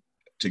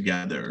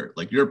together,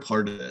 like you're a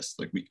part of this,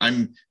 like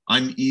I'm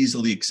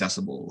easily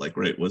accessible, like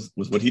right was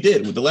what he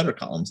did with the letter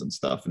columns and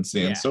stuff and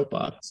Stan's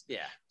soapbox.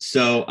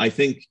 So I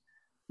think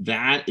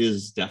that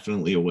is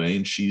definitely a way,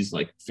 and she's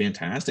like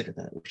fantastic at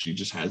that. She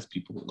just has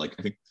people, like,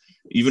 I think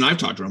even I've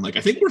talked to her, I'm like,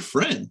 I think we're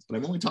friends, but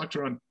I've only talked to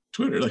her on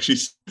Twitter. Like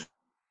she's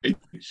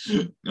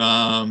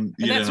and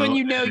that's when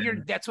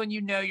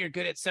you're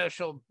good at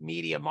social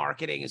media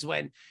marketing, is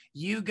when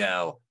you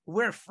go,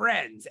 we're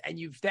friends, and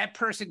that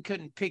person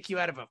couldn't pick you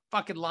out of a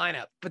fucking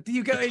lineup, but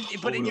you go,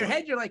 but in your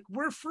head you're like,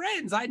 we're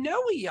friends, I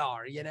know we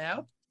are,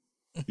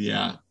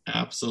 Yeah,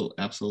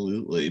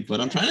 absolutely. But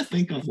I'm trying to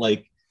think of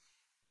like,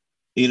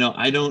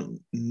 I don't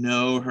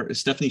know her.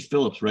 Stephanie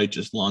Phillips, right,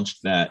 just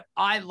launched that.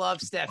 I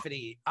love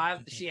Stephanie. I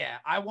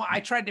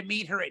tried to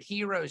meet her at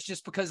Heroes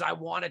just because I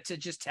wanted to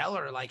just tell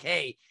her, like,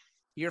 hey,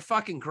 you're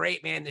fucking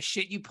great, man. The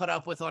shit you put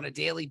up with on a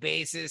daily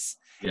basis,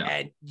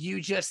 and you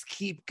just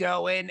keep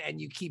going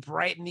and you keep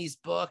writing these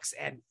books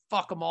and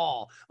fuck them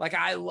all. Like,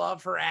 I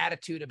love her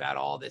attitude about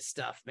all this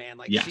stuff, man.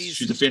 Like,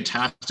 she's a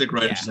fantastic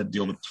writer. She's had to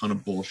deal with a ton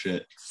of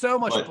bullshit. So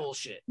much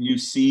bullshit. You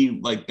see,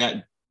 like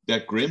that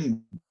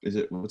Grim, is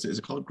it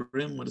called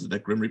Grim? What is it?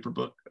 That Grim Reaper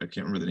book? I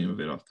can't remember the name of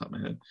it off the top of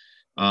my head.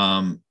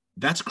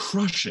 That's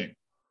crushing.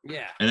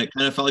 Yeah. And it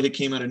kind of felt like it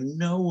came out of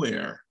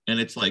nowhere. And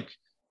it's like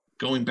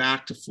going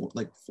back to 4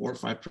 or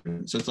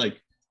 5%. So it's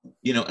like,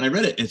 and I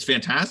read it, it's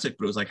fantastic,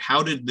 but it was like,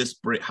 how did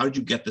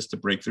you get this to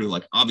break through?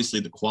 Like, obviously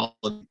the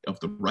quality of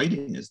the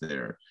writing is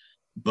there,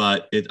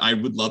 but I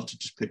would love to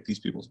just pick these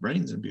people's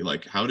brains and be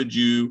like, how did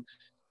you,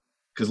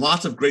 because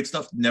lots of great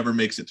stuff never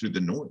makes it through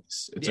the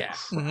noise. It's a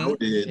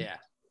crowded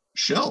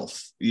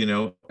shelf,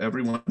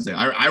 every Wednesday.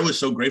 I was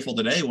so grateful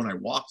today when I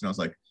walked and I was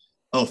like,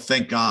 oh,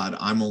 thank God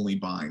I'm only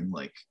buying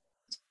like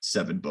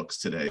 7 books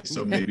today.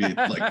 So maybe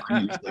like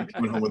I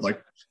went home with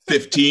like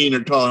 15 or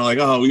 12 and I'm like,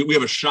 oh, we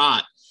have a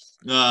shot.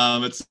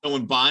 It's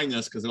someone buying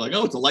us because they're like,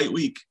 oh, it's a light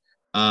week.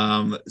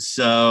 It's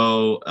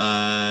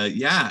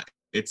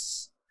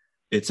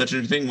such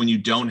a thing when you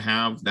don't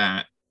have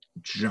that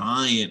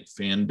giant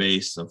fan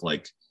base of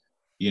like,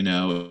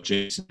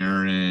 Jason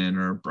Aaron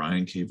or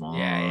Brian K.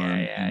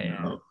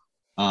 Vaughan.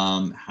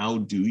 How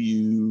do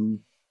you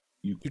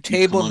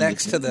table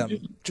next to them,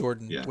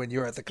 Jordan, when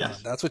you're at the con?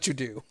 That's what you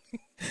do.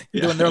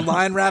 When their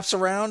line wraps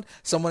around,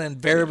 someone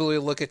invariably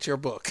will look at your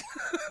book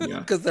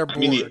because they're bored. I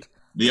mean,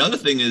 the other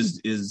thing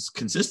is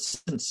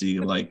consistency.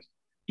 Like,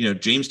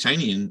 James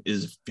Tynion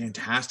is a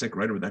fantastic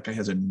writer, but that guy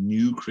has a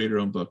new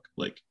creator-owned book.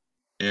 Like,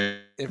 I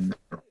don't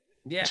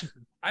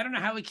know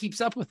how he keeps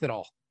up with it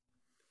all.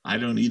 I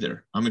don't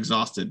either. I'm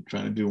exhausted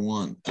trying to do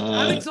one.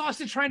 I'm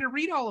exhausted trying to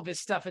read all of his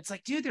stuff. It's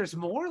like, dude, there's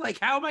more. Like,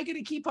 how am I going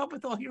to keep up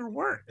with all your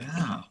work?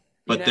 Yeah.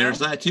 But there's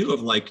that too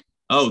of like,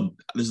 oh,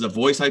 this is a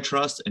voice I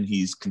trust and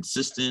he's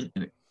consistent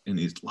and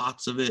he's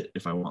lots of it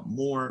if I want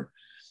more.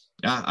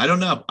 Yeah, I don't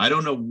know. I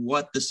don't know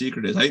what the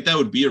secret is. I think that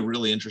would be a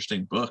really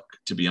interesting book,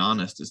 to be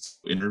honest, is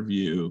to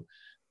interview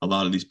a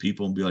lot of these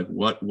people and be like,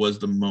 what was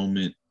the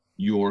moment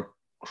your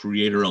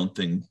creator-owned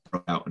thing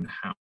broke out and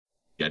how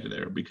you get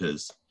there?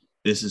 Because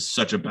this is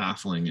such a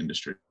baffling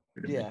industry.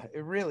 Yeah,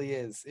 it really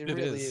is. It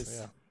really is.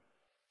 Yeah.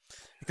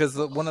 Because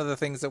one of the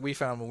things that we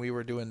found when we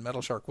were doing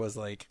Metal Shark was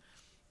like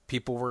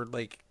people were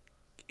like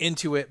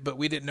into it, but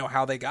we didn't know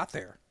how they got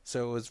there.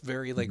 So it was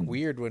very like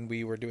weird when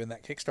we were doing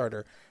that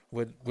Kickstarter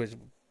with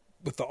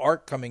the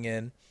art coming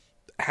in,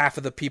 half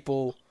of the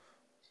people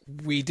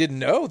we didn't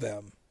know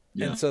them.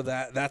 Yeah. And so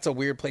that's a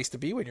weird place to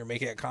be when you're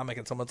making a comic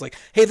and someone's like,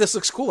 "Hey, this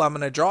looks cool. I'm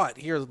going to draw it.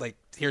 Here's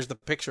the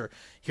picture.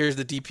 Here's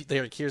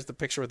the here's the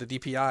picture with the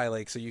DPI,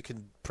 like, so you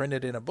can print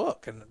it in a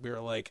book." And we were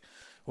like,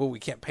 "Well, we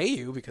can't pay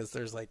you because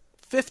there's like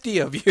 50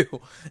 of you."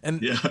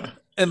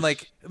 And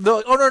like,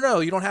 no,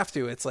 you don't have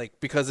to. It's like,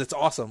 because it's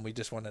awesome. We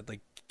just want to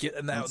like get,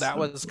 and that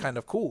was kind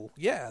of cool.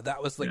 Yeah,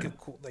 that was like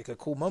a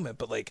cool moment.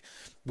 But like,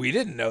 we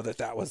didn't know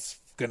that was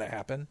going to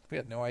happen. We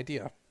had no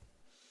idea.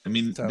 I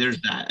mean, there's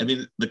that. I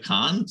mean, the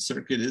con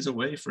circuit is a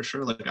way for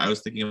sure. Like, I was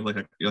thinking of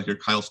like your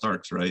Kyle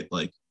Starks, right?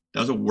 Like,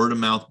 that was a word of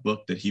mouth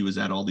book that he was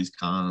at all these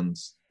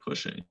cons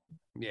pushing.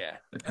 Yeah,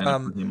 that kind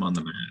of put him on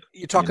the map.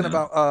 You're talking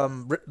about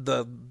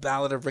the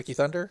Ballad of Ricky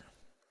Thunder,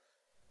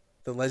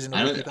 the Legend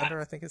of Ricky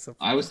Thunder. I think it's.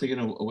 I was thinking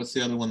of what's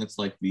the other one that's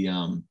like the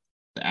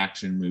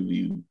action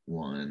movie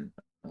one.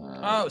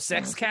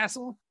 Sex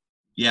Castle.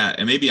 Yeah,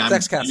 and maybe I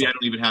don't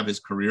even have his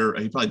career.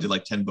 He probably did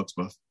like 10 books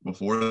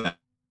before that.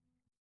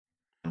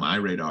 My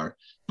radar,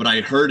 but I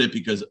heard it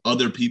because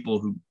other people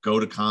who go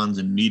to cons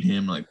and meet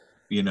him, like,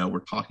 were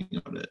talking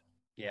about it.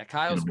 Yeah,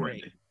 Kyle's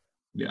great.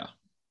 Yeah.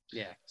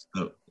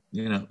 So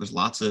there's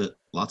lots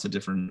of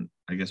different,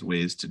 I guess,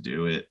 ways to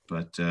do it,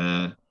 but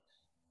I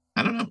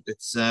don't know.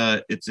 It's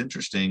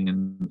interesting,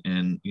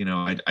 and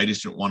I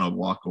just didn't want to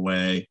walk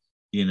away,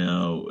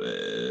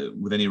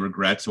 with any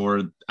regrets,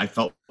 or I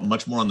felt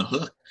much more on the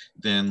hook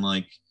than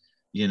like,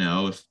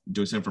 if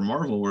doing something for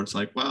Marvel, where it's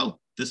like, well,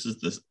 this is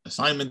the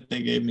assignment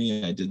they gave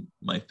me. I did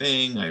my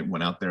thing. I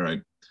went out there.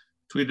 I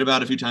tweeted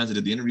about it a few times. I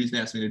did the interviews they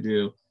asked me to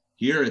do.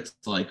 Here, it's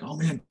like, oh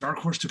man, Dark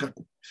Horse took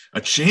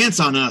a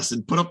chance on us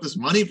and put up this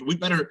money. We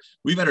better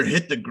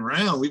hit the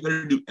ground. We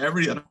better do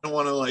everything. I don't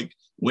want to like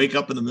wake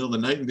up in the middle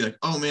of the night and be like,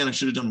 oh man, I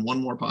should have done one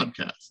more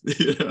podcast.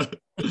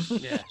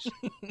 Yeah.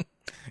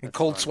 And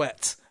cold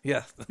sweats.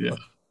 Yeah. Yeah.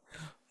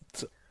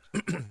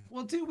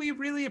 Well, dude, we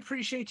really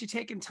appreciate you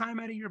taking time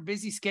out of your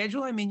busy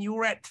schedule. I mean, you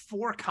were at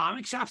 4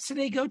 comic shops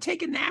today. Go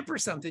take a nap or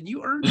something.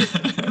 You earned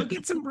it. Go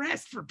get some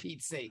rest, for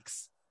Pete's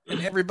sakes. And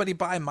everybody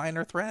buy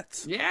Minor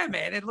Threats. Yeah,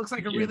 man. It looks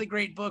like a really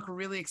great book. We're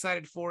really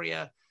excited for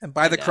you. And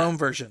buy the Chrome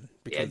version.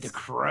 Because the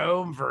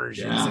Chrome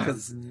version.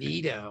 Because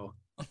neato.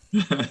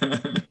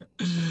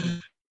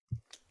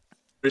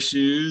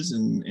 Issues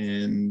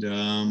and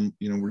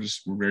we're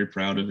very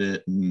proud of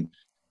it, and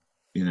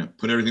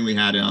put everything we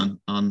had on,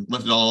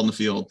 left it all on the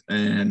field,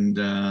 and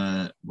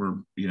we're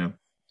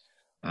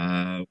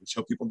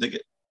show people dig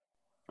it.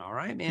 All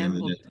right,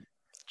 man. Well,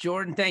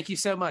 Jordan, thank you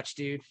so much,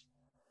 dude.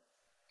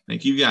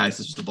 Thank you guys.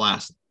 This was a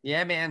blast.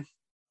 Yeah, man.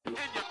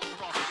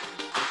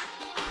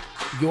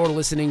 You're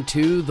listening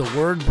to the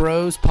Word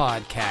Bros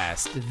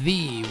podcast,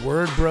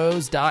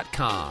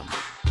 thewordbros.com.